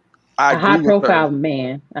 A high profile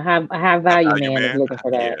man, a high value man is looking for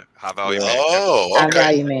that. Yeah, high value man. Oh, okay. High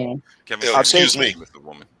value man. Excuse me.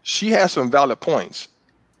 She has some valid points,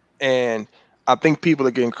 and I think people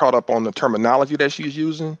are getting caught up on the terminology that she's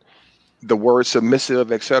using, the word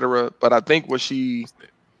submissive, etc. But I think what she,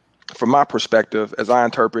 from my perspective, as I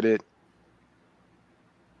interpret it,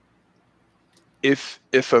 if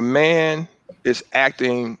a man is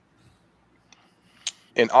acting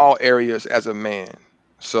in all areas as a man.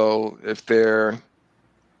 So if they're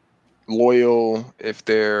loyal, if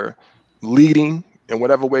they're leading in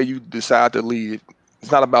whatever way you decide to lead,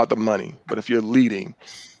 it's not about the money, but if you're leading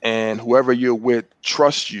and whoever you're with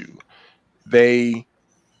trusts you, you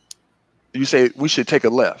say, we should take a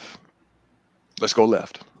left. Let's go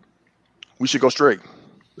left. We should go straight.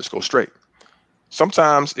 Let's go straight.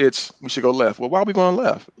 Sometimes it's, we should go left. Well, why are we going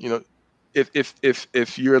left? You know,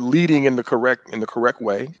 if you're leading in the correct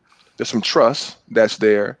way, there's some trust that's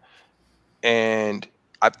there, and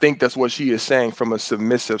I think that's what she is saying from a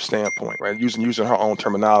submissive standpoint, right? Using her own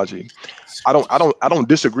terminology. I don't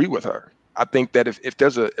disagree with her. I think that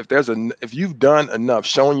if you've done enough,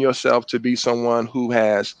 showing yourself to be someone who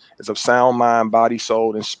is of sound mind, body,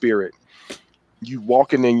 soul, and spirit, you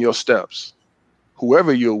walking in your steps.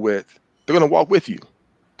 Whoever you're with, they're gonna walk with you.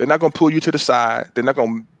 They're not gonna pull you to the side. They're not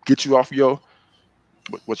gonna get you off your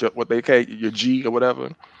what they call your G or whatever.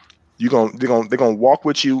 They're gonna walk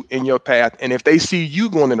with you in your path, and if they see you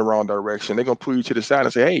going in the wrong direction, they're gonna pull you to the side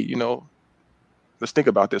and say, "Hey, let's think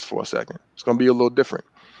about this for a second. It's gonna be a little different."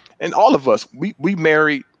 And all of us, we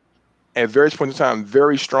married at various points in time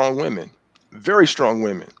very strong women.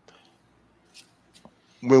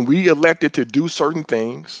 When we elected to do certain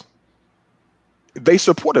things, they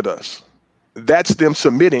supported us. That's them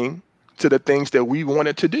submitting to the things that we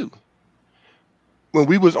wanted to do. When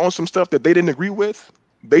we was on some stuff that they didn't agree with,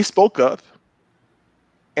 they spoke up,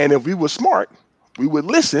 and if we were smart, we would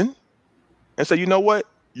listen and say, you know what,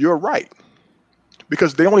 you're right,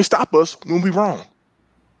 because they only stop us when we're wrong.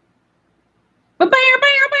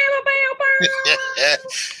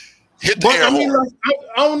 Hit the air horn.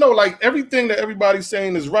 I don't know, like everything that everybody's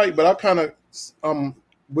saying is right, but I kind of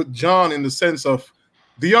with John in the sense of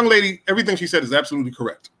the young lady, everything she said is absolutely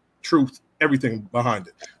correct, truth, everything behind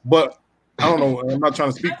it, but I don't know. I'm not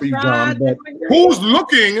trying to speak for you, John, but who's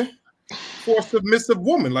looking for a submissive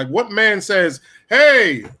woman? Like, what man says,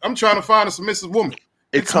 "Hey, I'm trying to find a submissive woman"?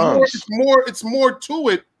 It's more to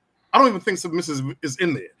it. I don't even think submissive is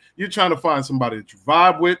in there. You're trying to find somebody that you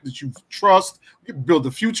vibe with, that you trust, you build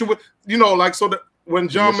a future with. Like so that when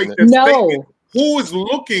John makes that statement, who is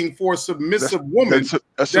looking for a submissive woman?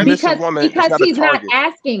 A submissive woman because he's not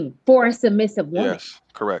asking for a submissive woman. Yes,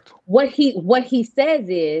 correct. What he says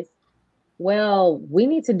is, well, we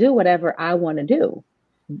need to do whatever I want to do.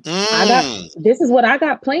 This is what I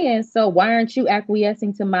got planned. So why aren't you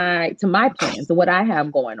acquiescing to my plans and what I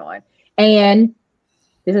have going on? And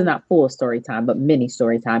this is not full story time, but mini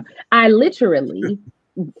story time. I literally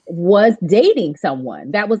was dating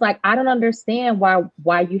someone that was like, I don't understand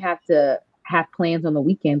why you have to have plans on the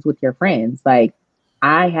weekends with your friends. Like,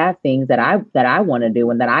 I have things that I want to do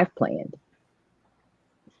and that I've planned.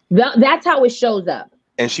 That's how it shows up.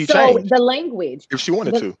 And she so changed the language if she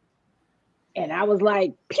wanted to. And I was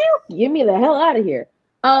like, pew, get me the hell out of here.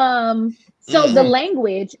 So the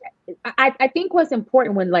language, I think what's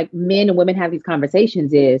important when like men and women have these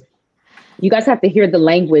conversations is you guys have to hear the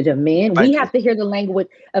language of men. We have to hear the language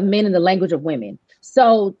of men and the language of women.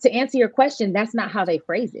 So to answer your question, that's not how they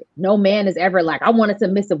phrase it. No man is ever like, I want a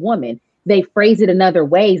submissive woman. They phrase it in other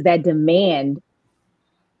ways that demand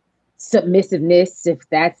submissiveness, if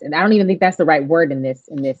that's, and I don't even think that's the right word in this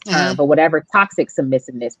term, but whatever toxic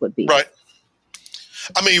submissiveness would be. Right.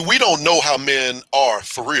 I mean, we don't know how men are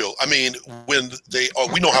for real. I mean, when they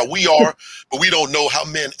are, we know how we are, but we don't know how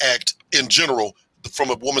men act in general from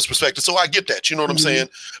a woman's perspective. So I get that, you know what I'm saying?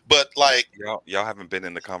 But like, y'all haven't been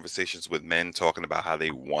in the conversations with men talking about how they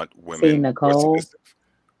want women. See, Nicole.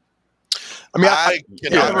 I mean, I've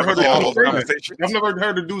never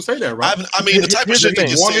heard a dude say that, right? I mean, the type of shit that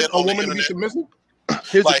you said on the internet.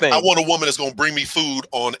 Here's like, the thing. I want a woman that's gonna bring me food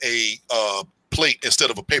on a plate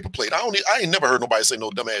instead of a paper plate. I ain't never heard nobody say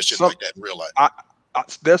no dumbass shit like that in real life.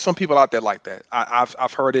 There's some people out there like that.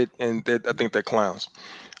 I've heard it, and I think they're clowns.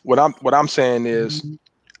 What I'm saying is,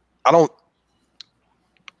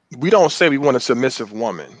 we don't say we want a submissive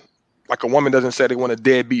woman. Like a woman doesn't say they want a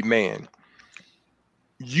deadbeat man.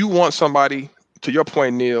 You want somebody, to your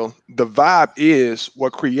point, Neil, the vibe is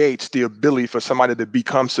what creates the ability for somebody to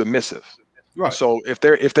become submissive. Right. So if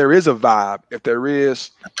there is a vibe, if there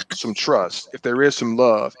is some trust, if there is some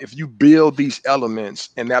love, if you build these elements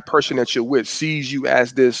and that person that you're with sees you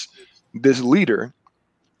as this leader,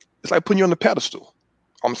 it's like putting you on the pedestal.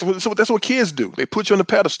 So that's what kids do. They put you on the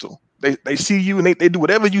pedestal. They see you and they do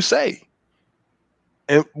whatever you say.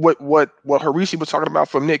 And what Harisi was talking about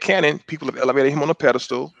from Nick Cannon, people have elevated him on a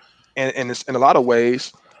pedestal, and it's, in a lot of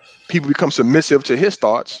ways, people become submissive to his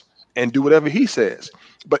thoughts and do whatever he says.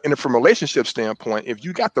 But from a relationship standpoint, if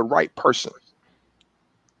you got the right person,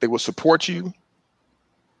 they will support you.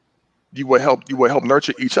 You will help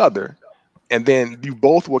nurture each other, and then you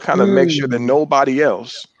both will kind of make sure that nobody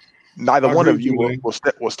else, neither one of you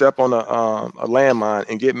will step on a landmine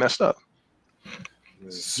and get messed up.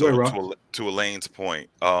 So to Elaine's point,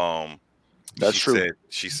 that's true.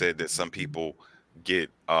 She said that some people get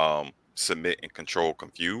submit and control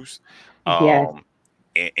confused. Yes.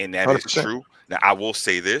 And that 100%. Is true. Now I will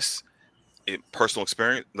say this, in personal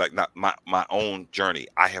experience, like not my own journey,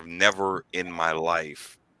 I have never in my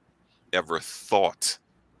life ever thought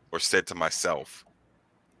or said to myself,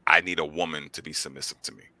 I need a woman to be submissive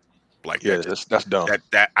to me. Like that's dumb.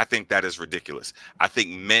 That I think that is ridiculous. I think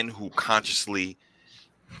men who consciously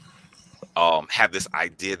have this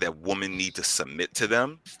idea that women need to submit to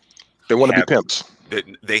them. They want to be pimps.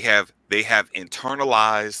 They have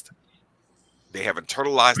internalized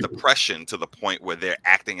oppression to the point where they're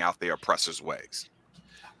acting out their oppressor's ways.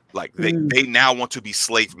 Like they now want to be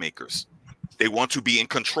slave makers. They want to be in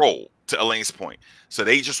control, to Elaine's point. So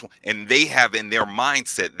they have in their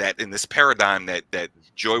mindset that in this paradigm that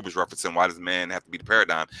Joy was referencing, why does man have to be the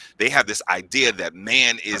paradigm? They have this idea that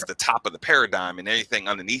man is the top of the paradigm, and anything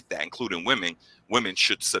underneath that, including women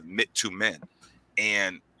should submit to men.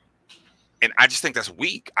 And I just think that's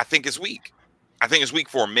weak. I think it's weak. I think it's weak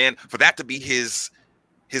for a man, for that to be his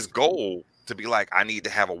goal, to be like, I need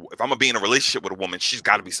to have if I'm gonna be in a relationship with a woman, she's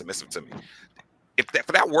got to be submissive to me.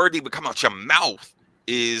 For that word to even come out your mouth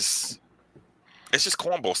it's just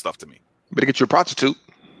cornball stuff to me. Better get you a prostitute.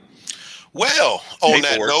 Well, on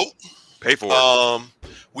that note, pay for it.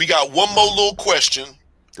 We got one more little question.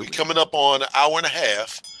 We're coming up on an hour and a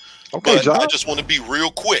half. Okay, but John. I just want to be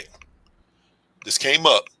real quick. This came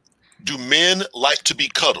up. Do men like to be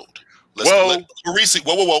cuddled? Whoa.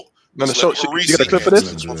 No, you got a clip for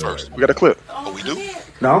this? One first. We got a clip. Oh, we do?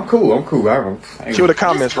 No, I'm cool. Kill the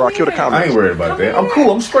comments, Rock. Kill the comments. I ain't worried about that. I'm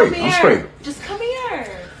cool. I'm straight. I'm straight. Just come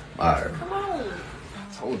here. All right. Come on.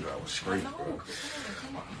 I told you I was straight, bro.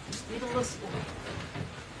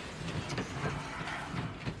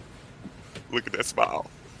 Look at that smile.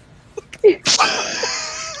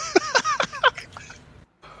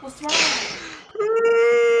 What's wrong?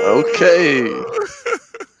 Okay.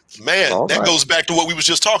 Man, that goes back to what we was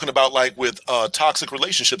just talking about, like with toxic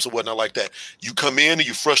relationships and whatnot like that. You come in and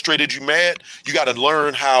you frustrated, you mad. You got to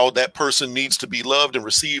learn how that person needs to be loved and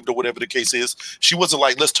received or whatever the case is. She wasn't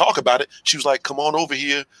like, let's talk about it. She was like, come on over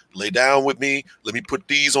here, lay down with me. Let me put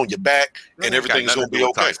these on your back and everything's going to be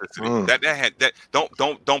okay.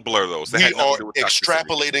 Don't blur those. We are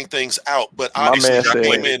extrapolating things out, but obviously I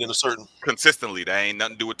came in a certain consistently. That ain't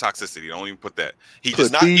nothing to do with toxicity. Don't even put that. He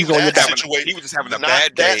was not even that situation. He was just having a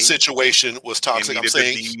bad day. That situation was toxic. I'm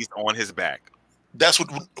saying D's on his back. That's what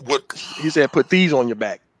he said. Put these on your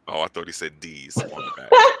back. Oh, I thought he said D's on the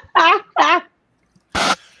back.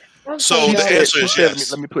 So the answer is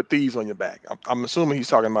yes. Let me put these on your back. I'm assuming he's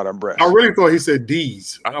talking about her breast. I really thought he said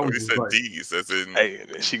D's. I thought he said D's. As in, hey,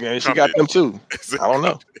 she got them too. I don't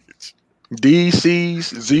know. D's,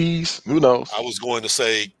 C's, Z's, who knows? I was going to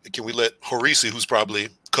say, can we let Horisi, who's probably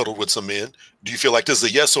cuddled with some men, do you feel like this is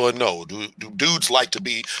a yes or a no? Do dudes like to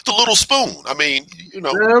be the little spoon? I mean, you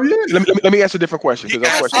know. Yeah. Let me ask a different question. Let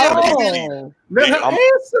her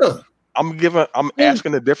answer. I'm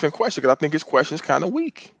asking a different question because I think his question is kind of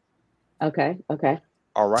weak. Okay.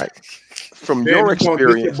 All right. From your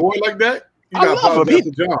experience, boy like that, you got to apologize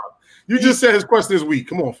to John. You just said his question is weak.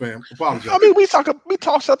 Come on, fam. Apologize. I mean, we talk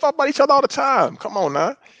stuff about each other all the time. Come on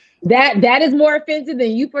now. That is more offensive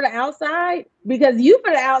than you for the outside, because you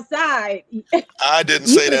for the outside. I didn't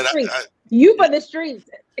say that. You for the streets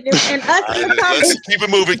and us. Let's keep it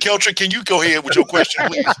moving. Keltra, can you go ahead with your question,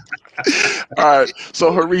 please? All right.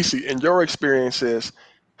 So, Horisi, in your experiences,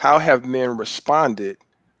 how have men responded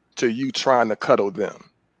to you trying to cuddle them?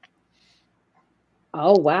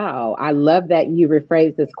 Oh, wow. I love that you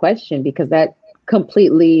rephrased this question, because that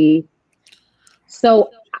completely.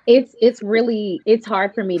 So it's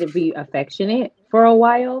hard for me to be affectionate for a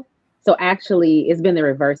while. So actually it's been the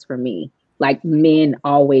reverse for me. Like, men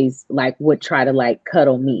always would try to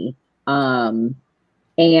cuddle me. And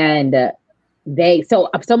so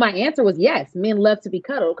my answer was yes, men love to be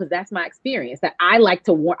cuddled, because that's my experience. That I like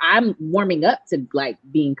to I'm warming up to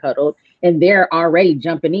being cuddled, and they're already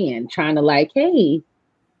jumping in trying to hey.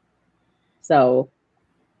 So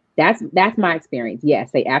that's my experience.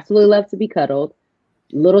 Yes, they absolutely love to be cuddled.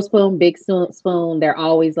 Little spoon, big spoon. They're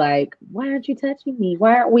always like, why aren't you touching me?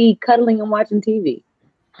 Why aren't we cuddling and watching TV?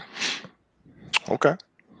 Okay.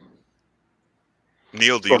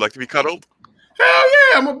 Neil, do you like to be cuddled? Hell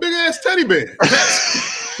yeah, I'm a big ass teddy bear.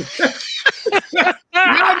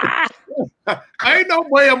 Ain't no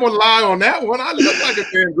way I'm gonna lie on that one. I look like a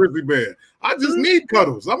damn grizzly bear. I just need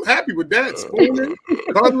cuddles. I'm happy with that. Spooning,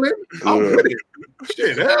 cuddling, I'm with it.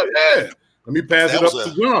 Shit, hell yeah. Let me pass it up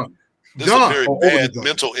to John. This is a very bad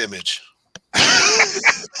mental image. I'm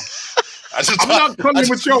not coming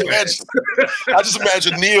with your ass. I just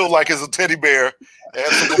imagine Neil as a teddy bear, and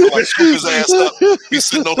someone scoop his ass up. He's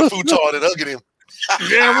sitting on the futon and hugging him.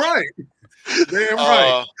 Damn right. Damn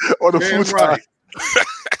right. On the futon. Right.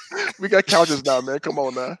 We got couches now, man. Come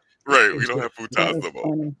on now. Right. We don't have futons no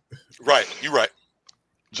more. Right. You're right.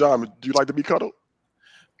 John, do you like to be cuddled?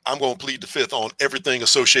 I'm going to plead the fifth on everything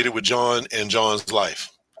associated with John and John's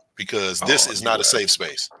life, because this is not a safe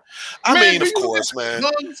space. I mean, of course, man.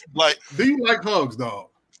 Hugs? Do you like hugs, dog?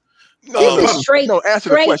 No, answer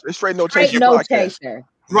the question. Straight no chaser. No chaser.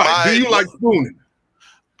 Right. Do you like spooning?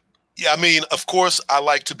 Yeah, I mean, of course, I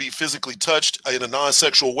like to be physically touched in a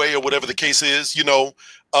non-sexual way, or whatever the case is. You know,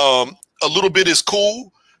 a little bit is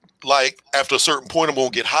cool. After a certain point, I'm gonna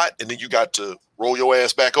get hot, and then you got to roll your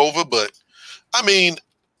ass back over. But I mean,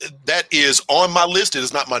 that is on my list. It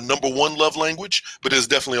is not my number one love language, but it's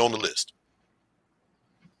definitely on the list.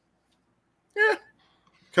 Yeah.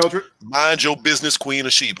 Keldrick. Mind your business, Queen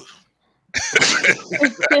of Sheba.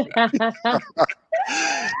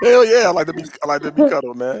 Hell yeah, I like to be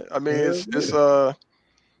cuddled, man. I mean,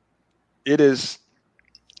 it is.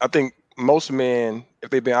 I think most men, if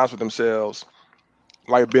they've been honest with themselves,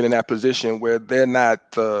 been in that position where they're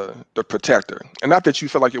not the protector, and not that you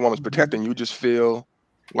feel like your woman's protecting you, just feel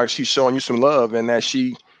like she's showing you some love, and that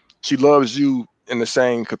she loves you in the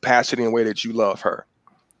same capacity and way that you love her.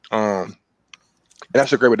 And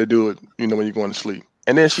that's a great way to do it, when you're going to sleep.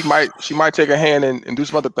 And then she might take a hand and do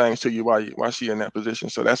some other things to you while she's in that position.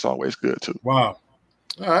 So that's always good too. Wow.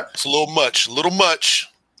 All right. It's a little much.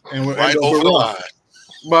 And right over the line.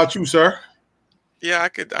 What about you, sir? Yeah, I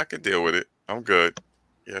could deal with it. I'm good.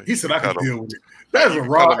 Yeah. He said I could deal with it. That's a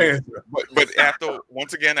raw answer. But after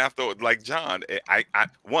like John, I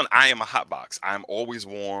am a hot box. I'm always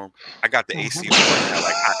warm. I got the AC on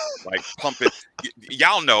right now, I pump it.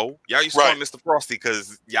 Y'all know. Y'all used to call Mr. Frosty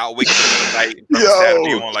because y'all wake up in the night and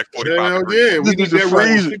Saturday on 45 degrees. Yeah, we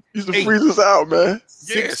used to freeze us out, man.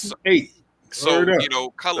 6 to 8. So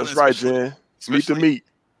cuddling. That's right, Jen. Meet the meat.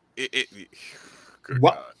 Good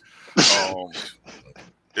God.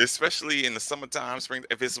 Especially in the summertime, spring,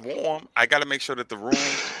 if it's warm, I got to make sure that the room,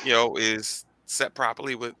 is set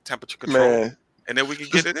properly with temperature control, man. And then we can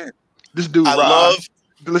get it in. This dude,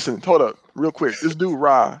 listen, hold up, real quick. This dude,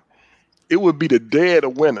 it would be the dead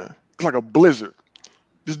of winter. It's like a blizzard.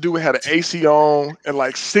 This dude had an AC on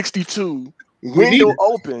and 62, window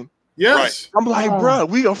open, Yes. I'm like, bro,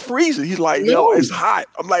 we are freezing. He's like, yo, it's hot.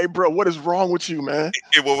 I'm like, bro, what is wrong with you, man?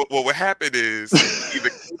 What would happen is either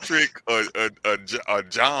Trick or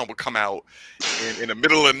John would come out in the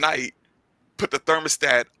middle of the night, put the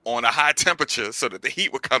thermostat on a high temperature so that the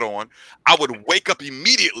heat would cut on. I would wake up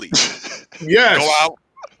immediately. Yes. Go out.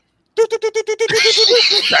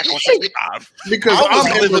 Back on 65. Because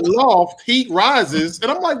I'm in the loft, heat rises, and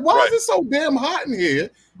I'm like, why is it so damn hot in here?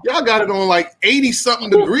 Y'all got it on like 80-something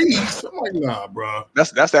degrees. I'm like, nah, bro.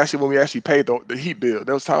 That's actually when we actually paid the heat bill.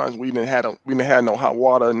 There was times we didn't have no hot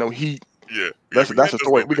water, no heat. Yeah. That's a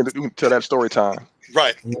story. We can tell that story time.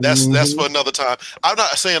 Right. That's for another time. I'm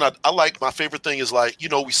not saying I like, my favorite thing is like,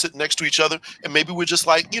 we sit next to each other and maybe we're just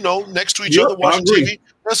like, next to each other watching TV.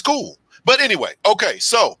 That's cool. But anyway, okay,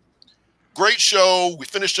 so great show. We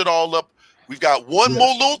finished it all up. We've got one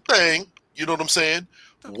more little thing. You know what I'm saying?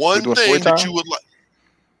 One thing that you would like.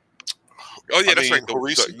 Oh yeah, that's right.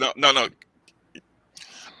 No.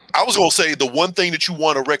 I was gonna say the one thing that you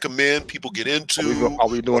want to recommend people get into. Are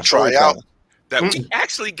we doing try out? That we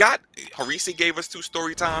actually got. Harisi gave us 2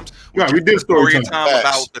 story times. Yeah, we did story time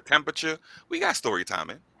about the temperature. We got story time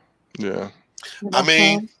in. Yeah. I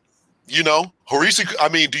mean,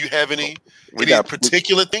 Harisi. Do you have any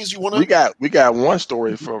particular things you want to? We got one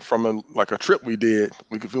story from a trip we did.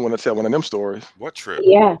 If we want to tell one of them stories. What trip?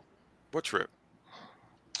 Yeah. What trip?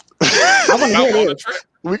 I want to hear this.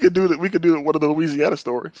 We could do one of the Louisiana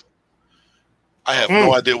stories. I have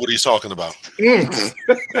no idea what he's talking about.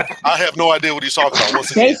 I have no idea what he's talking about.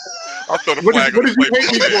 Once again, I thought the flag. What did you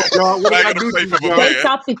hate me for, John? What did I do to you, John? Based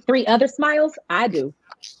off the 3 other smiles, I do.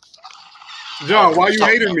 John, why you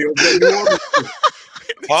hating me?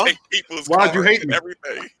 Huh? Why'd you hate me?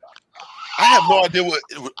 Everything. I have no idea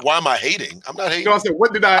why am I hating? I'm not hating. John said,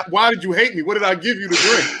 why did you hate me? What did I give you to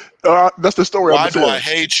drink? That's the story. Why do I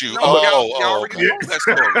hate you? No, y'all already told that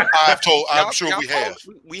story. I'm sure we have.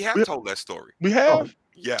 We have told that story. We have.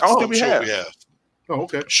 Yeah. I'm sure we have. Oh,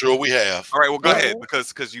 okay. Sure we have. All right. Well, go ahead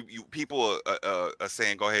because you people are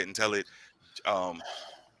saying go ahead and tell it. All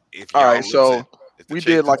right. So we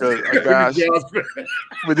did like a guys.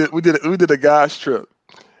 we did a guys trip,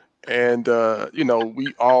 and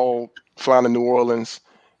we all flying to New Orleans.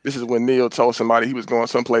 This is when Neil told somebody he was going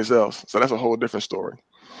someplace else. So that's a whole different story.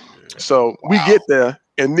 So we get there,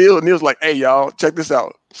 and Neil's like, "Hey, y'all, check this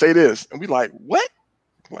out. Say this." And we like, "What?"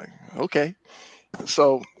 I'm like, okay.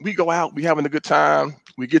 So we go out. We having a good time.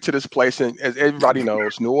 We get to this place, and as everybody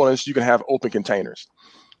knows, New Orleans, you can have open containers.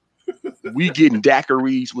 We getting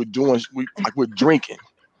daiquiris. We're drinking.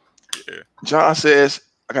 Yeah. John says,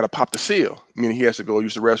 "I gotta pop the seal," meaning he has to go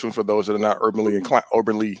use the restroom. For those that are not urban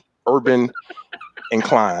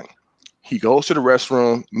inclined. He goes to the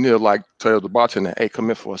restroom. Neil tells the bartender, "Hey, come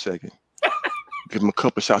in for a second. Give him a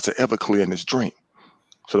couple shots of Everclear in this drink."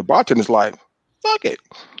 So the bartender's like, "Fuck it."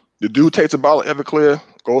 The dude takes a bottle of Everclear,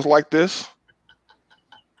 goes like this.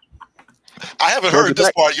 I haven't heard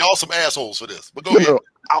this part. Y'all some assholes for this. But go ahead.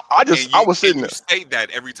 I was sitting there. State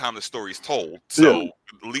that every time the story's told. So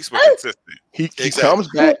at least we're consistent. He comes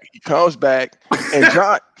back. He comes back. And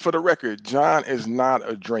John, for the record, John is not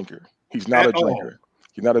a drinker. He's not a drinker.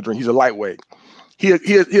 He's not a drinker. He's a lightweight.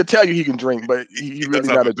 He'll tell you he can drink, but he's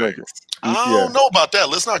really not a drinker. I don't know about that.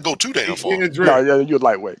 Let's not go too damn far. No, you're a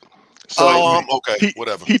lightweight. So okay,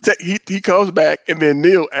 whatever. He comes back, and then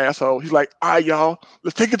Neil, asshole, he's like, "All right, y'all,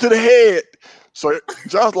 let's take it to the head." So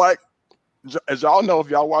John's like, as y'all know, if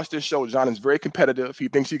y'all watch this show, John is very competitive. He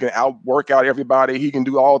thinks he can work out everybody. He can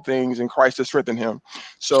do all things, and Christ has strengthened him.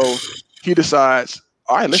 So he decides,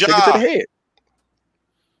 all right, let's take it to the head.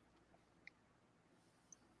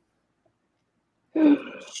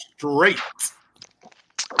 Straight.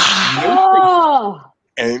 Oh.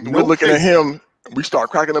 And we're looking at him. We start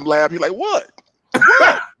cracking up laugh. He's like, what?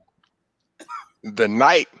 The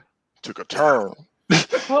night took a turn.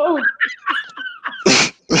 Oh.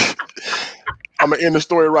 I'm going to end the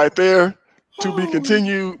story right there. To be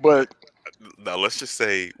continued, but... Now, let's just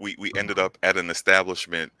say we ended up at an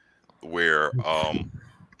establishment where...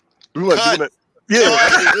 we were doing it. Yeah.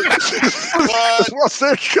 That's what I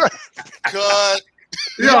said. Cut.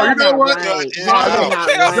 Yo, you know what? You're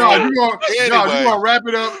gonna wrap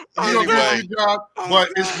it up. You don't do job, but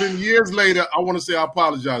it's been years later. I want to say I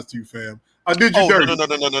apologize to you, fam. I did you dirty.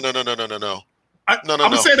 No.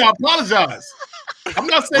 I'm saying I apologize. I'm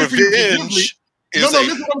not saying for you to forgive me. No,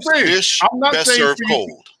 this is what I'm saying. I'm not saying for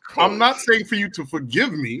you. I'm not saying for you to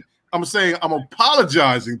forgive me. I'm saying I'm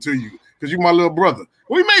apologizing to you because you're my little brother.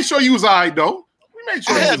 We made sure you was all right, though.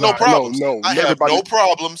 I had no problems. I have no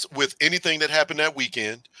problems with anything that happened that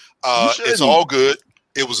weekend. It's all good.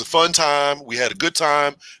 It was a fun time. We had a good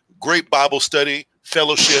time. Great Bible study.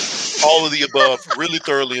 fellowship, all of the above. Really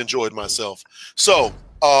thoroughly enjoyed myself. So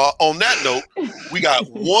on that note, we got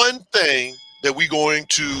one thing that we're going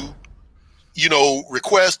to,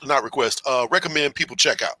 recommend people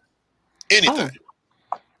check out. Anything.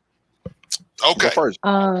 Okay. First.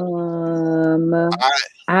 You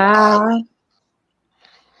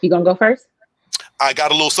gonna go first? I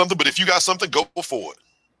got a little something, but if you got something, go for it.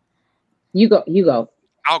 You go.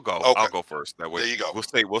 I'll go. Okay. I'll go first. That way, there you go.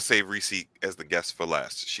 We'll save Reese as the guest for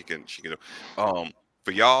last. She can.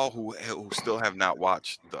 For y'all who still have not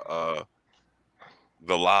watched the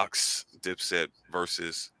Lox Dipset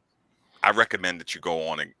versus, I recommend that you go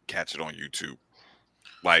on and catch it on YouTube.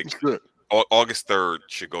 Like August 3rd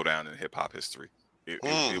should go down in hip hop history. It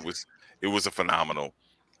was a phenomenal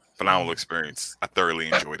experience. I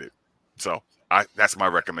thoroughly enjoyed it. So that's my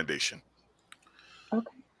recommendation. Okay.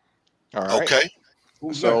 All right. Okay.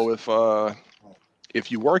 So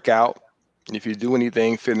if you work out, and if you do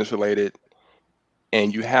anything fitness related,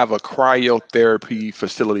 and you have a cryotherapy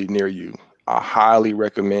facility near you, I highly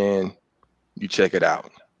recommend you check it out.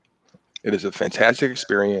 It is a fantastic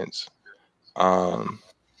experience.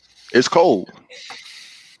 It's cold,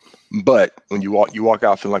 but when you walk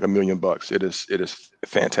out feeling like $1 million. It is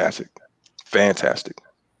fantastic.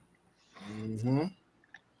 Mm-hmm.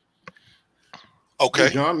 Okay.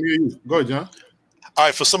 Hey, John, go ahead, John. All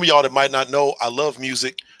right, for some of y'all that might not know, I love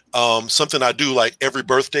music. Something I do like every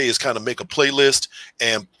birthday is kind of make a playlist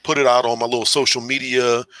and put it out on my little social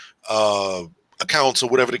media accounts or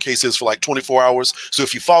whatever the case is for like 24 hours. So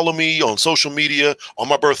if you follow me on social media on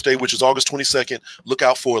my birthday, which is August 22nd, look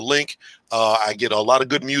out for a link. I get a lot of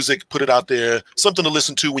good music, put it out there, something to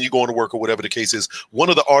listen to when you're going to work or whatever the case is. One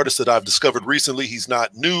of the artists that I've discovered recently, he's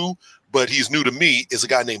not new, but he's new to me, is a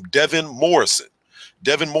guy named Devin Morrison.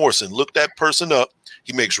 Devin Morrison, look that person up.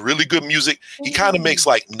 He makes really good music. He kind of makes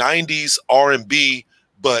like 90s R&B,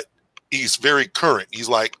 but he's very current. He's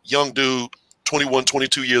like young dude, 21,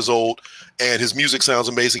 22 years old, and his music sounds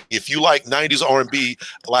amazing. If you like 90s R&B,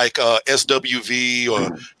 like SWV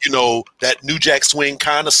or, that New Jack Swing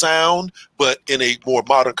kind of sound, but in a more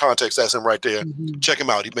modern context, that's him right there. Mm-hmm. Check him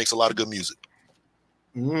out. He makes a lot of good music.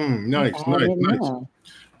 Nice.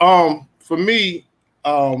 For me,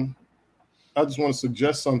 I just want to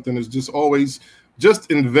suggest something is just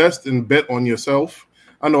invest and bet on yourself.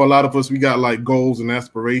 I know a lot of us, we got like goals and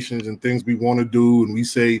aspirations and things we want to do. And we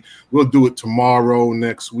say, we'll do it tomorrow,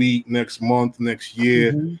 next week, next month, next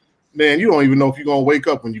year. Mm-hmm. Man, you don't even know if you're going to wake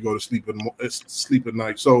up when you go to sleep at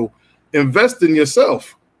night. So invest in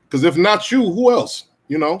yourself, because if not you, who else?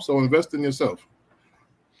 So invest in yourself.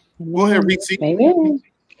 Go ahead, Reese.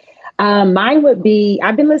 Mine would be,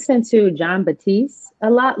 I've been listening to Jon Batiste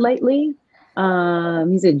a lot lately.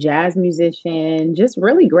 He's a jazz musician, just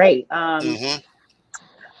really great.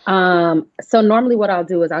 So normally what I'll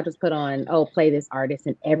do is I'll just put on, play this artist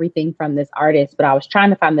and everything from this artist. But I was trying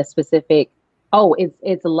to find the specific,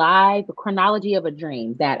 it's Live Chronology of a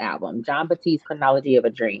Dream, that album, Jon Batiste Chronology of a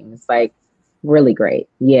Dream. It's like really great.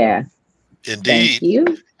 Yeah. Indeed. Thank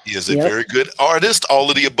you. He is a very good artist. All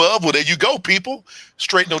of the above. Well, there you go, people.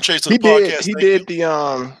 Straight No Chaser the podcast. He did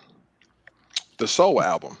the Soul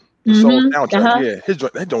album. The Soul soundtrack. Yeah,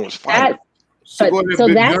 that joint was fire.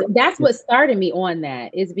 That's what started me on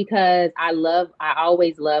that, is because I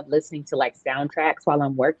always love listening to like soundtracks while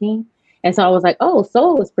I'm working. And so I was like,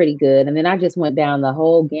 Soul was pretty good. And then I just went down the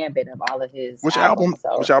whole gambit of all of his albums. Which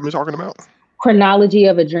album are you talking about? Chronology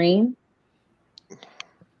of a Dream.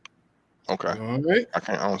 Okay. All right.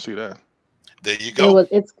 I don't see that. There you go.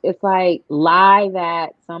 It's like Live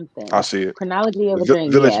at something. I see it. Chronology of a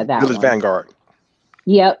Dream. Village one. Vanguard.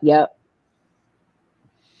 Yep.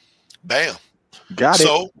 Bam. Got it.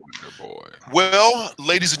 So, well,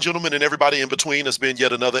 ladies and gentlemen, and everybody in between, has been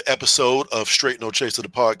yet another episode of Straight No Chaser the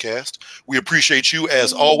podcast. We appreciate you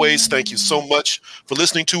as always. Thank you so much for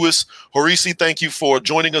listening to us. Horisi, thank you for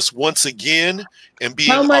joining us once again and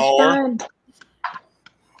being our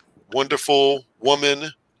wonderful woman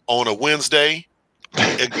on a Wednesday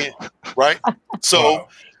again, right? So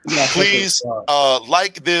please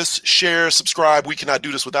like this, share, subscribe. We cannot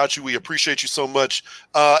do this without you. We appreciate you so much.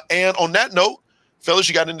 And on that note, fellas,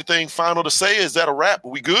 you got anything final to say? Is that a wrap?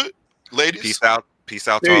 Are we good? Ladies? Peace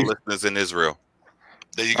out to our listeners in Israel.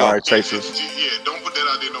 There you go. All right, Chasers. Yeah, don't put that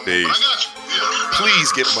out there no more. Peace. But I got you. Yeah. Please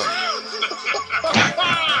get money.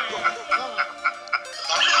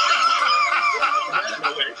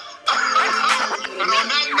 And on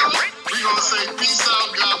that note, we're going to say peace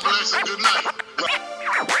out, God bless, and good night.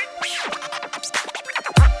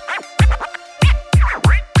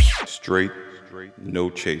 Straight,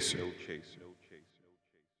 no chaser.